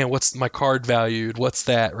 what's my card valued? What's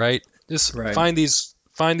that, right? Just Right. find these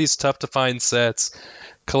tough to find sets,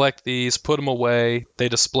 collect these, put them away. They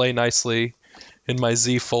display nicely in my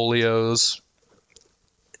Z folios.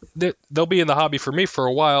 They'll be in the hobby for me for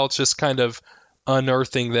a while. It's just kind of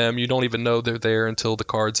unearthing them. You don't even know they're there until the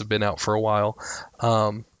cards have been out for a while.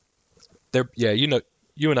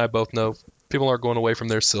 You and I both know people aren't going away from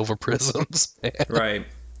their silver prisms. Right.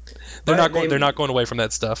 They're not going away from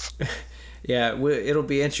that stuff. Yeah, it'll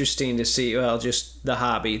be interesting to see. Well, just the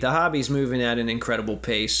hobby. The hobby's moving at an incredible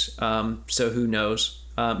pace. So who knows?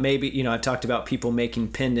 Maybe, I've talked about people making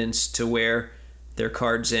pendants to wear their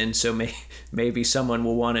cards in. So maybe someone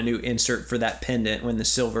will want a new insert for that pendant when the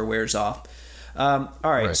silver wears off. All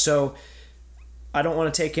right. So I don't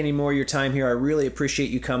want to take any more of your time here. I really appreciate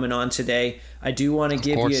you coming on today. I do want to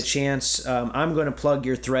give you a chance. I'm going to plug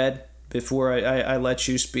your thread before I let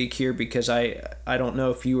you speak here, because I don't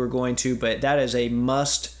know if you were going to, but that is a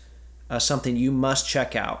must, something you must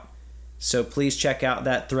check out. So please check out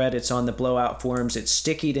that thread. It's on the Blowout forums. It's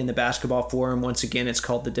stickied in the basketball forum. Once again, it's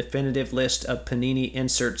called The Definitive List of Panini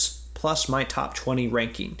Inserts plus my top 20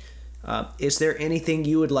 ranking. Is there anything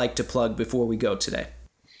you would like to plug before we go today?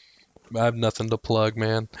 I have nothing to plug,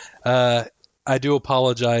 man. I do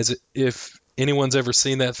apologize if anyone's ever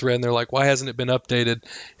seen that thread and they're like, why hasn't it been updated?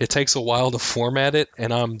 It takes a while to format it,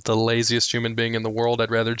 and I'm the laziest human being in the world.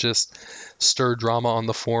 I'd rather just stir drama on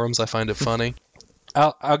the forums. I find it funny.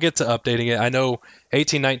 I'll get to updating it. I know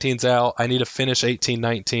 1819's out. I need to finish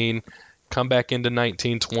 1819, come back into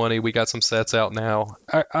 1920. We got some sets out now.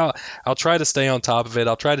 I'll try to stay on top of it.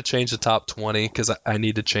 I'll try to change the top 20 because I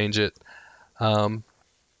need to change it. But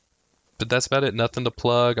that's about it. Nothing to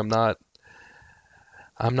plug. I'm not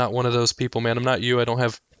one of those people, man. I'm not you. I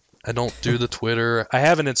don't do the Twitter. I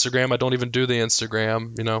have an Instagram. I don't even do the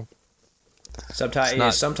Instagram,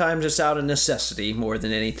 Sometimes it's out of necessity more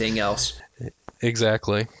than anything else.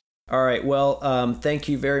 Exactly. All right. Well, thank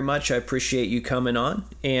you very much. I appreciate you coming on.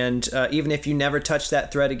 And even if you never touch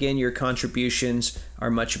that thread again, your contributions are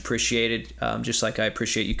much appreciated, just like I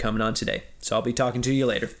appreciate you coming on today. So I'll be talking to you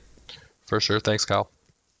later. For sure. Thanks, Kyle.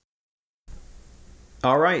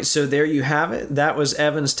 All right, so there you have it. That was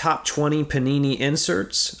Evan's top 20 Panini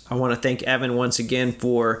inserts. I want to thank Evan once again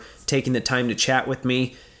for taking the time to chat with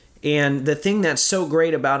me. And the thing that's so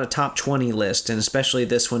great about a top 20 list, and especially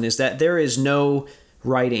this one, is that there is no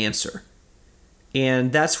right answer.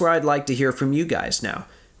 And that's where I'd like to hear from you guys now.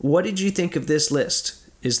 What did you think of this list?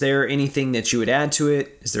 Is there anything that you would add to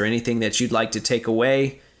it? Is there anything that you'd like to take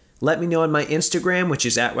away? Let me know on my Instagram, which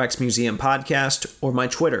is @WaxMuseumPodcast, or my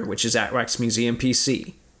Twitter, which is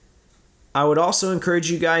 @WaxMuseumPC. I would also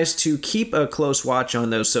encourage you guys to keep a close watch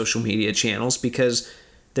on those social media channels, because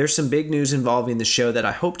there's some big news involving the show that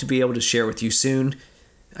I hope to be able to share with you soon.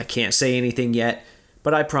 I can't say anything yet,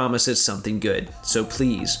 but I promise it's something good, so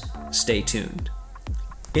please stay tuned.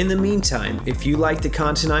 In the meantime, if you like the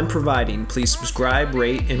content I'm providing, please subscribe,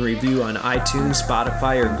 rate, and review on iTunes,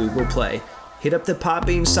 Spotify, or Google Play. Hit up the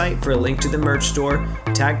Podbean site for a link to the merch store,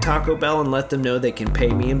 tag Taco Bell, and let them know they can pay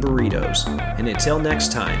me in burritos. And until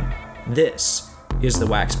next time, this is the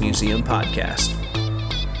Wax Museum Podcast.